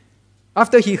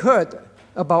 After he heard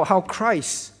about how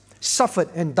Christ suffered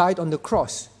and died on the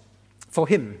cross for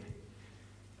him.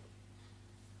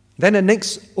 Then the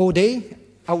next day,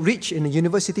 outreach in the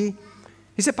university,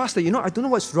 he said, Pastor, I don't know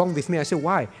what's wrong with me. I said,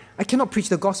 why? I cannot preach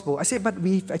the gospel. I said, but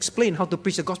we've explained how to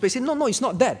preach the gospel. He said, no, it's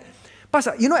not that.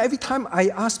 Pastor, every time I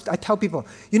tell people,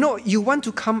 you want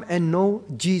to come and know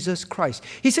Jesus Christ.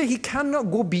 He said, he cannot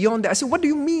go beyond that. I said, what do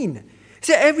you mean? He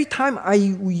said, every time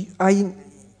I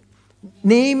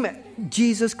name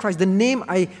Jesus Christ,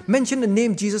 I mention the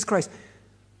name Jesus Christ,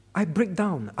 I break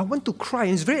down. I want to cry.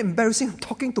 And it's very embarrassing. I'm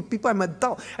talking to people. I'm an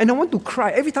adult. And I want to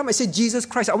cry. Every time I say Jesus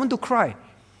Christ, I want to cry.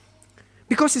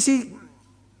 Because you see,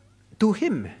 To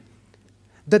him,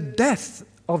 the death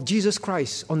of Jesus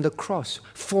Christ on the cross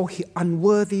for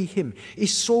unworthy him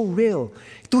is so real.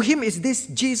 To him is this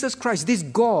Jesus Christ, this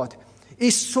God,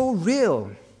 is so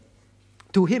real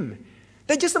to him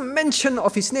that just a mention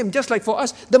of his name, just like for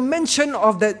us, the mention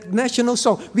of that national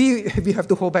song, we have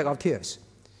to hold back our tears.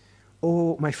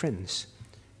 Oh, my friends,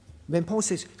 when Paul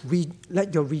says,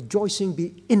 let your rejoicing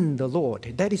be in the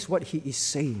Lord, that is what he is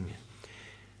saying.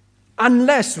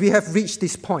 Unless we have reached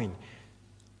this point,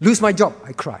 lose my job,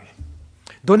 I cry.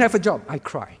 Don't have a job, I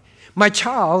cry. My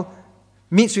child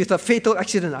meets with a fatal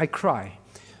accident, I cry.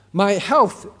 My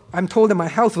health, I'm told that my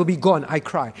health will be gone, I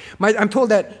cry. I'm told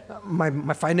that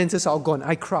my finances are gone,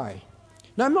 I cry.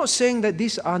 Now, I'm not saying that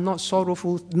these are not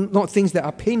sorrowful, not things that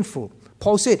are painful.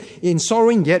 Paul said, in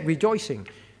sorrowing yet rejoicing.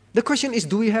 The question is,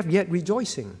 do we have yet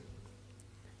rejoicing?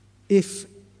 If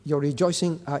your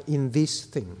rejoicing are in these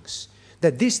things,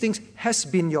 that these things has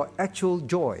been your actual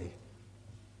joy,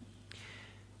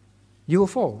 you will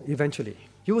fall eventually.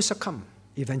 You will succumb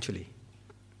eventually.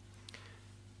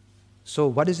 So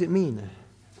what does it mean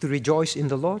to rejoice in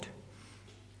the Lord?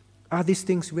 Are these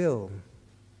things real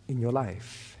in your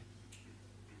life?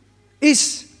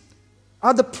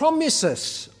 Are the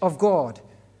promises of God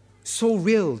so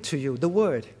real to you, the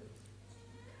Word,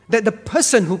 that the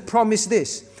person who promised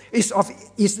this is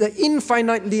the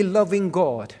infinitely loving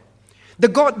God, the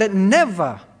God that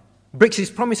never breaks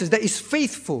his promises, that is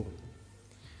faithful?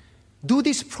 Do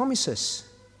these promises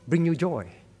bring you joy?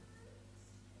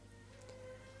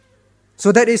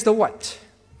 So that is the what.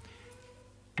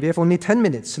 We have only 10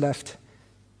 minutes left.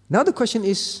 Now the question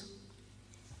is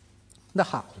the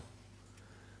how.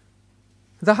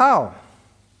 The how.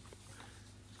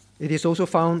 It is also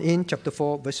found in chapter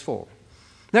 4, verse 4.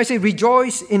 Now I say,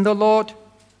 rejoice in the Lord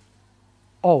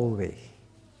always.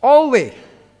 Always.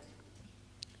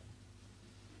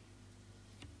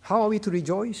 How are we to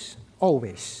rejoice?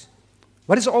 Always.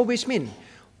 What does always mean?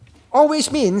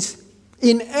 Always means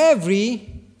in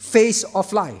every phase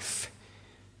of life.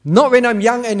 Not when I'm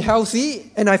young and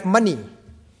healthy and I have money.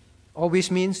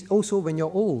 Always means also when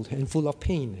you're old and full of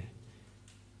pain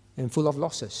and full of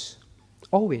losses.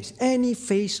 Always. Any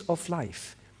phase of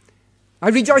life. I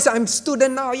rejoice I'm a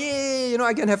student now. Yay,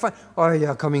 I can have fun. Oh,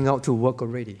 yeah, coming out to work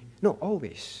already. No,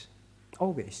 always.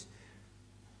 Always.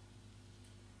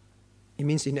 It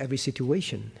means in every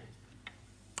situation.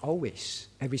 Always,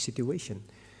 every situation.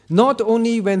 Not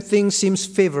only when things seem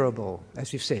favorable,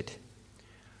 as we've said.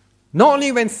 Not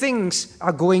only when things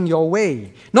are going your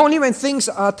way. Not only when things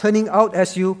are turning out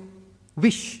as you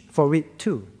wish for it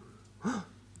too.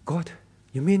 God,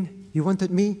 you mean you wanted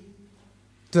me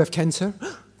to have cancer?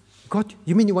 God,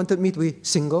 you mean you wanted me to be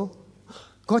single?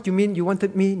 God, you mean you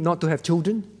wanted me not to have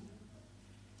children?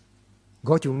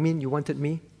 God, you mean you wanted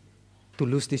me to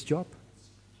lose this job?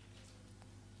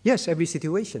 Yes, every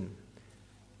situation.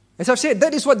 As I've said,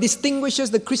 that is what distinguishes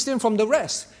the Christian from the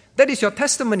rest. That is your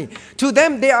testimony. To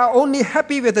them, they are only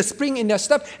happy with the spring in their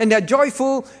step, and they are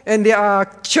joyful, and they are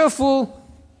cheerful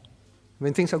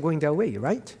when things are going their way,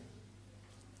 right?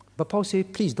 But Paul says,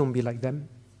 please don't be like them.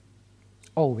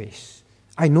 Always.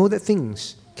 I know that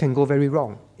things can go very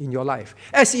wrong in your life,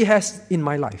 as it has in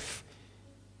my life.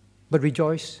 But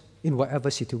rejoice in whatever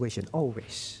situation.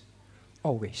 Always.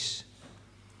 Always.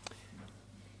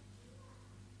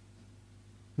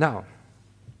 Now,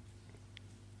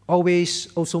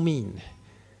 always also mean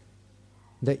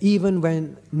that even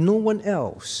when no one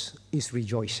else is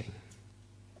rejoicing,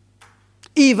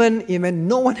 even when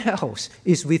no one else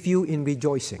is with you in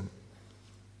rejoicing,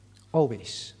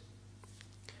 always.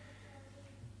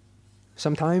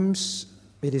 Sometimes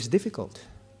it is difficult.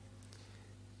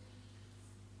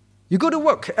 You go to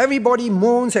work, everybody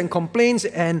moans and complains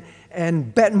and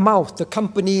badmouth the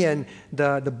company and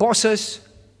the bosses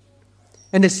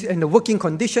and the working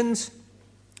conditions.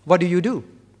 What do?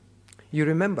 You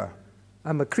remember,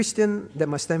 I'm a Christian that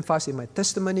must stand fast in my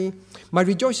testimony. My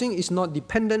rejoicing is not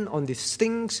dependent on these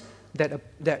things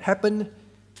that happen.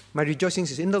 My rejoicing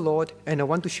is in the Lord, and I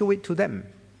want to show it to them.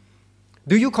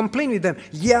 Do you complain with them?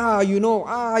 Yeah, need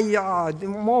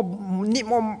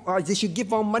more, they should give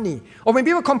more money. Or when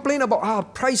people complain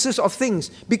about prices of things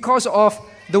because of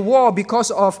the war,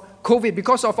 because of COVID,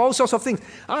 because of all sorts of things.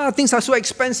 Things are so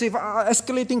expensive,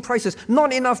 escalating prices,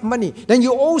 not enough money. Then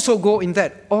you also go in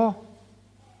that. Or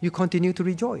you continue to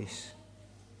rejoice.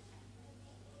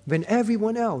 When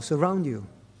everyone else around you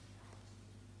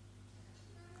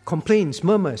complains,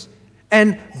 murmurs,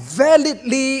 and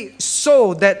validly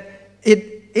so that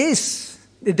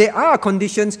there are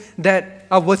conditions that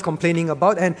are worth complaining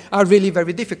about and are really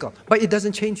very difficult. But it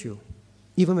doesn't change you,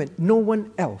 even when no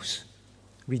one else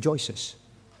rejoices.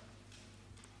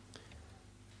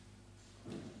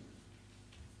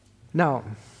 Now,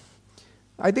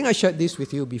 I think I shared this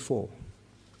with you before.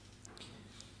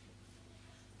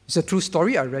 It's a true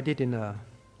story. I read it in a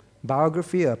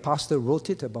biography. A pastor wrote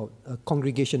it about a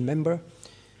congregation member.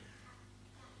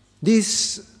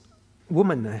 This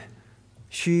woman,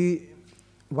 she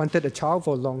wanted a child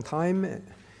for a long time,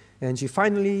 and she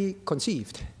finally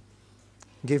conceived,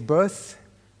 gave birth.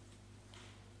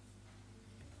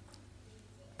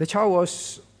 The child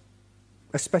was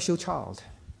a special child.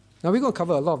 Now, we're going to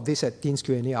cover a lot of this at Teens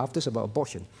Q&A after this about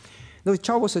abortion. The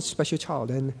child was a special child,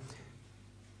 and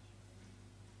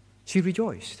she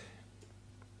rejoiced.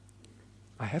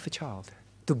 I have a child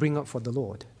to bring up for the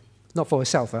Lord. Not for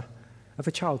herself, I have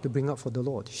a child to bring up for the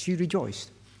Lord. She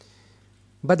rejoiced.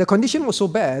 But the condition was so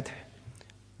bad,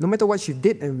 no matter what she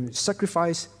did and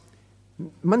sacrificed,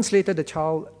 months later the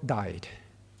child died.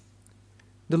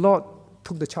 The Lord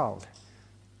took the child.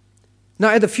 Now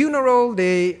at the funeral,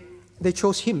 they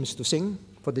chose hymns to sing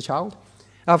for the child,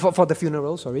 for the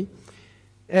funeral, sorry.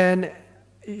 And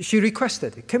she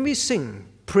requested, can we sing,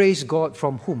 praise God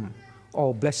from whom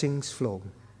all blessings flow?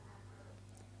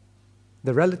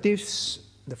 The relatives,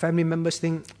 the family members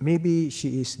think maybe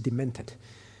she is demented.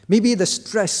 Maybe the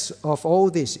stress of all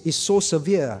this is so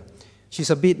severe, she's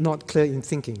a bit not clear in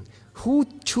thinking. Who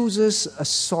chooses a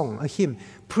song, a hymn,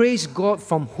 praise God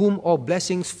from whom all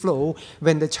blessings flow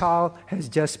when the child has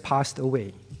just passed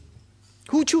away?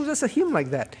 Who chooses a hymn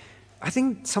like that? I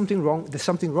think there's something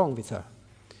wrong with her.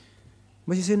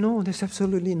 But she said, no, there's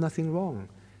absolutely nothing wrong.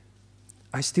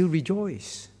 I still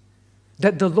rejoice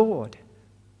that the Lord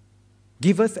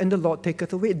giveth and the Lord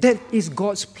taketh away. That is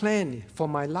God's plan for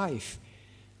my life.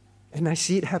 And I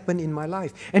see it happen in my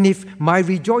life. And if my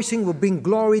rejoicing will bring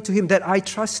glory to Him, that I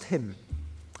trust Him,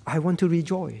 I want to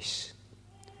rejoice.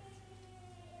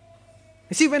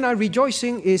 You see, when our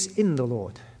rejoicing is in the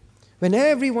Lord, when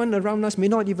everyone around us may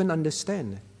not even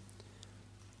understand,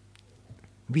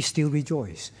 we still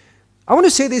rejoice. I want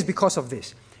to say this because of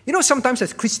this. You know, sometimes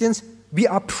as Christians, we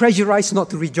are pressurized not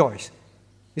to rejoice.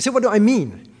 You say, what do I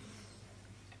mean?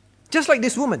 Just like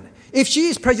this woman. If she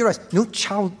is pressurized, no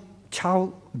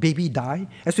baby die,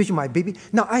 especially my baby.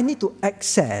 Now I need to act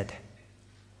sad.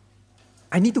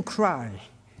 I need to cry.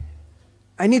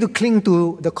 I need to cling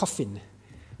to the coffin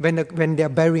when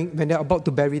they're about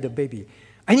to bury the baby.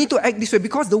 I need to act this way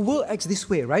because the world acts this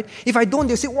way, right? If I don't,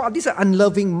 they'll say, wow, this is an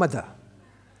unloving mother.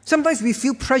 Sometimes we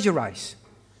feel pressurized.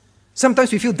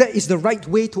 Sometimes we feel that is the right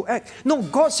way to act. No,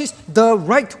 God says the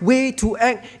right way to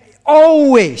act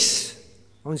always.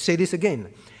 I want to say this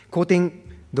again, quoting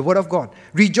the Word of God.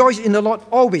 Rejoice in the Lord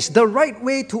always. The right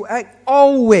way to act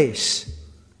always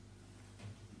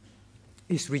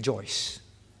is rejoice.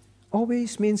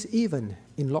 Always means even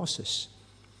in losses.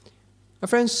 Now,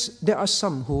 friends, there are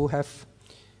some who have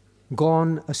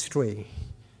gone astray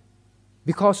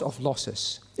because of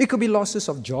losses. It could be losses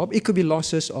of job. It could be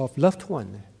losses of loved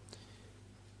one.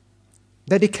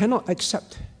 That they cannot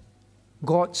accept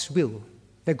God's will.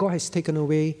 That God has taken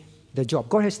away their job.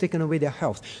 God has taken away their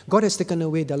health. God has taken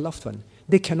away their loved one.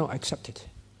 They cannot accept it.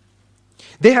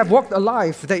 They have walked a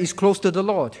life that is close to the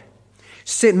Lord.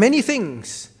 Said many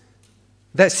things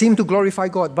that seem to glorify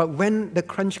God. But when the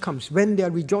crunch comes, when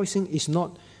their rejoicing is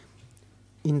not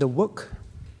in the work,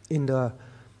 in the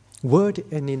word,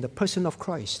 and in the person of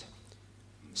Christ,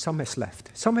 some has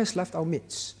left. Some has left our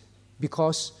midst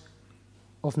because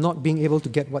of not being able to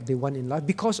get what they want in life,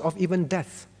 because of even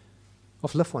death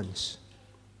of loved ones.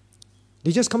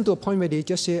 They just come to a point where they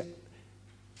just say,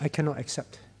 I cannot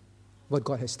accept what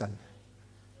God has done.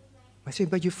 I say,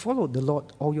 but you followed the Lord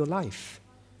all your life.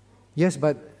 Yes,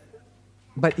 but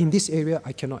in this area,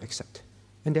 I cannot accept.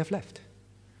 And they have left.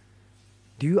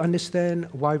 Do you understand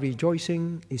why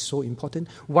rejoicing is so important?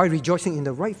 Why rejoicing in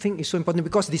the right thing is so important?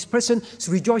 Because this person's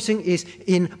rejoicing is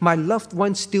in my loved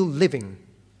one still living.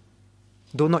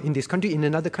 Though not in this country, in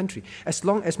another country. As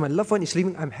long as my loved one is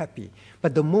living, I'm happy.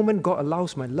 But the moment God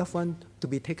allows my loved one to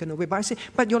be taken away, but I say,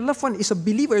 but your loved one is a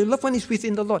believer, your loved one is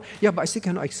within the Lord. Yeah, but I still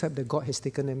cannot accept that God has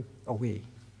taken them away.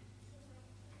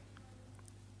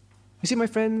 You see, my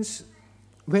friends,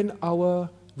 when our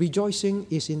rejoicing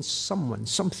is in someone,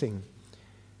 something,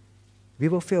 we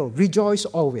will fail. Rejoice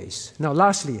always. Now,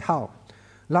 lastly, how?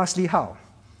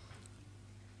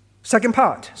 Second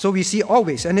part. So we see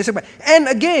always. And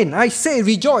again, I say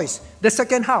rejoice. The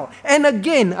second how. And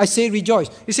again, I say rejoice.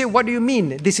 You say, what do you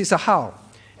mean? This is a how.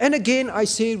 And again, I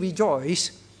say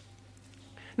rejoice.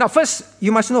 Now, first,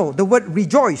 you must know the word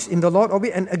rejoice in the Lord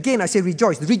always. And again, I say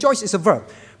rejoice. Rejoice is a verb.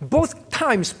 Both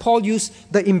times, Paul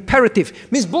used the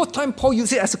imperative. Means both times, Paul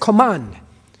used it as a command.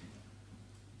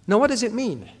 Now, what does it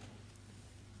mean?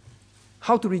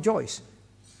 How to rejoice?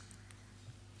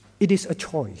 it is a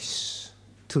choice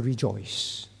to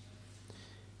rejoice.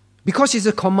 Because it's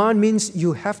a command means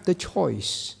you have the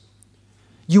choice.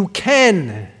 You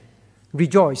can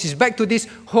rejoice. It's back to this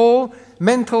whole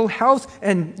mental health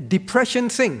and depression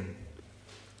thing.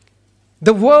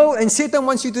 The world and Satan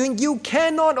wants you to think you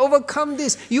cannot overcome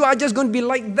this. You are just going to be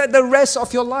like that the rest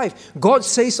of your life. God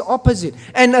says opposite.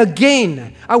 And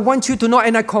again, I want you to know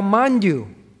and I command you,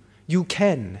 you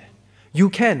can.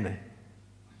 You can.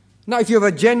 Now, if you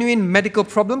have a genuine medical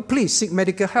problem, please seek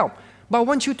medical help. But I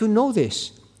want you to know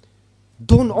this.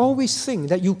 Don't always think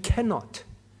that you cannot.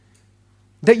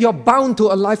 That you're bound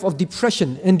to a life of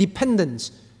depression and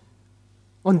dependence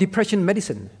on depression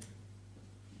medicine.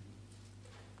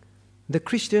 The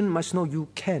Christian must know you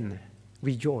can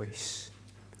rejoice,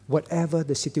 whatever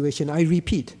the situation. I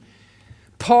repeat,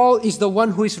 Paul is the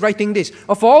one who is writing this.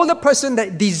 Of all the person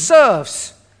that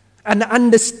deserves an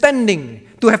understanding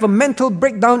to have a mental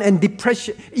breakdown and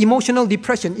depression, emotional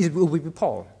depression, it will be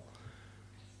Paul.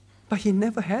 But he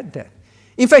never had that.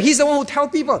 In fact, he's the one who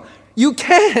tells people, you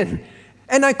can.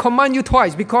 And I command you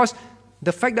twice, because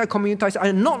the fact that I command you twice,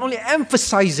 I'm not only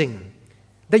emphasizing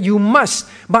that you must,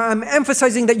 but I'm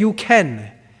emphasizing that you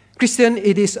can. Christian,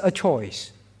 it is a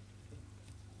choice.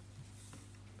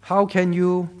 How can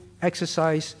you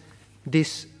exercise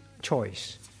this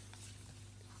choice?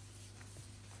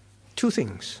 Two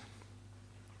things.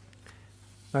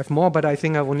 I have more, but I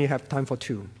think I only have time for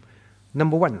two.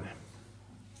 Number one,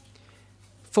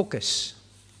 focus.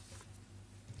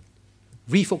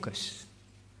 Refocus.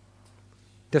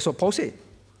 That's what Paul said.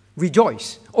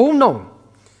 Rejoice. Oh no,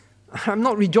 I'm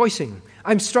not rejoicing.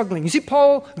 I'm struggling. You see,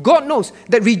 Paul, God knows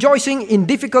that rejoicing in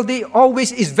difficulty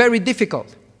always is very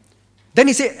difficult. Then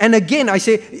he said, and again I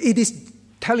say, it is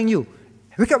telling you,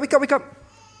 wake up, wake up, wake up.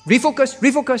 Refocus,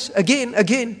 refocus,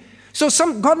 again. So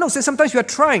God knows that sometimes we are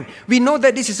trying. We know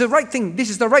that this is the right thing. This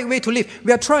is the right way to live.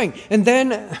 We are trying. And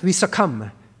then we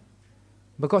succumb.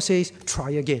 But God says,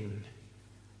 try again.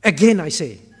 Again I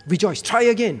say, rejoice. Try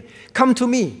again. Come to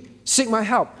me. Seek my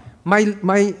help.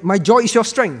 My joy is your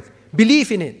strength.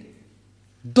 Believe in it.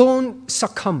 Don't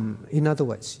succumb, in other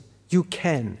words. You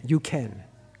can.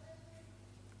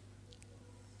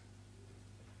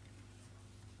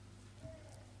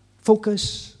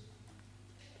 Focus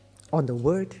on the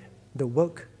Word, the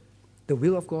work, the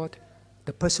will of God,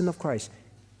 the person of Christ.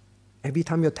 Every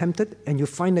time you're tempted and you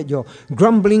find that you're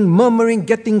grumbling, murmuring,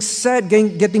 getting sad,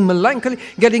 getting melancholy,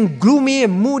 getting gloomy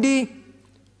and moody,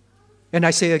 and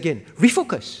I say again,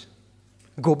 refocus.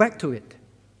 Go back to it.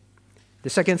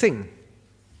 The second thing,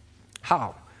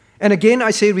 how? And again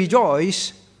I say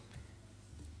rejoice.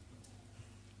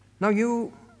 Now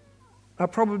you are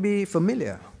probably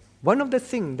familiar. One of the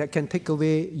things that can take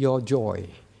away your joy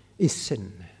is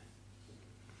sin.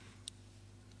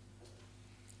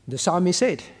 The psalmist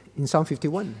said in Psalm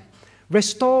 51,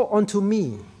 restore unto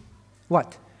me,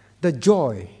 what? The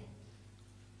joy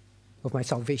of my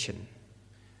salvation.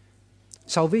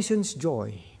 Salvation's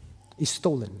joy is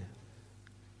stolen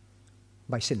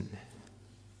by sin.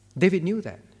 David knew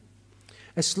that.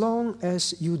 As long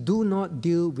as you do not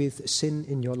deal with sin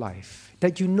in your life,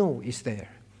 that you know is there,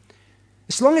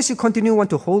 as long as you continue want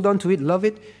to hold on to it, love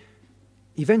it,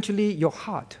 eventually your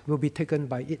heart will be taken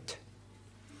by it.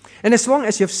 And as long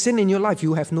as you have sin in your life,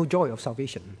 you have no joy of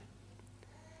salvation.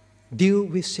 Deal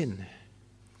with sin.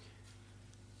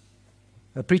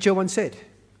 A preacher once said,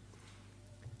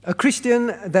 a Christian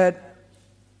that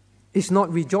is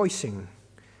not rejoicing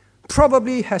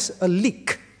probably has a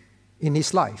leak in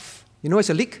his life. You know what's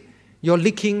a leak? You're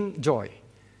leaking joy.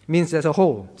 It means there's a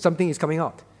hole. Something is coming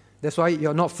out. That's why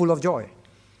you're not full of joy.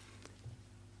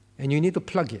 And you need to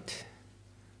plug it.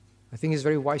 I think it's a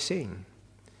very wise saying.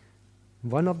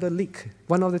 One of the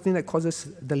things that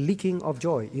causes the leaking of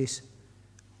joy is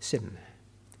sin.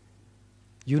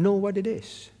 You know what it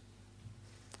is.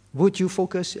 Would you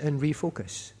focus and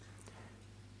refocus?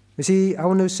 You see, I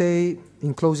want to say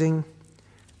in closing,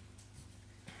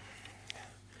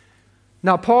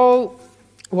 now Paul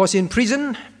was in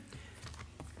prison,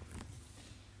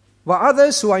 while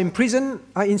others who are in prison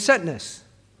are in sadness.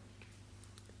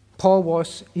 Paul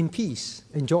was in peace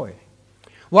and joy.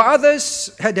 While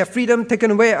others had their freedom taken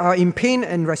away, are in pain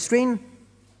and restrained,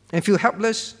 and feel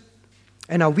helpless,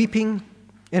 and are weeping,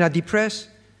 and are depressed,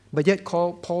 but yet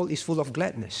Paul is full of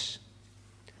gladness.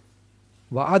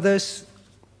 While others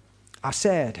are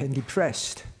sad and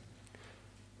depressed,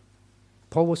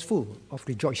 Paul was full of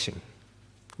rejoicing.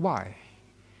 Why?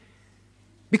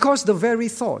 Because the very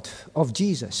thought of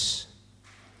Jesus,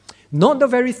 not the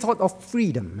very thought of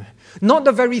freedom, not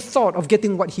the very thought of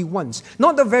getting what he wants,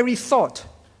 not the very thought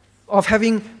of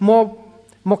having more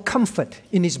comfort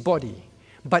in his body,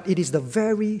 but it is the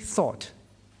very thought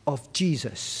of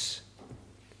Jesus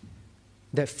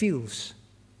that fills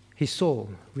his soul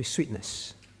with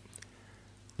sweetness.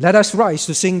 Let us rise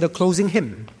to sing the closing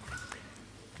hymn.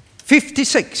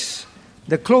 56,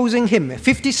 the closing hymn.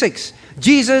 56,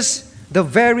 Jesus, the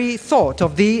very thought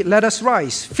of thee, let us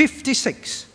rise. 56.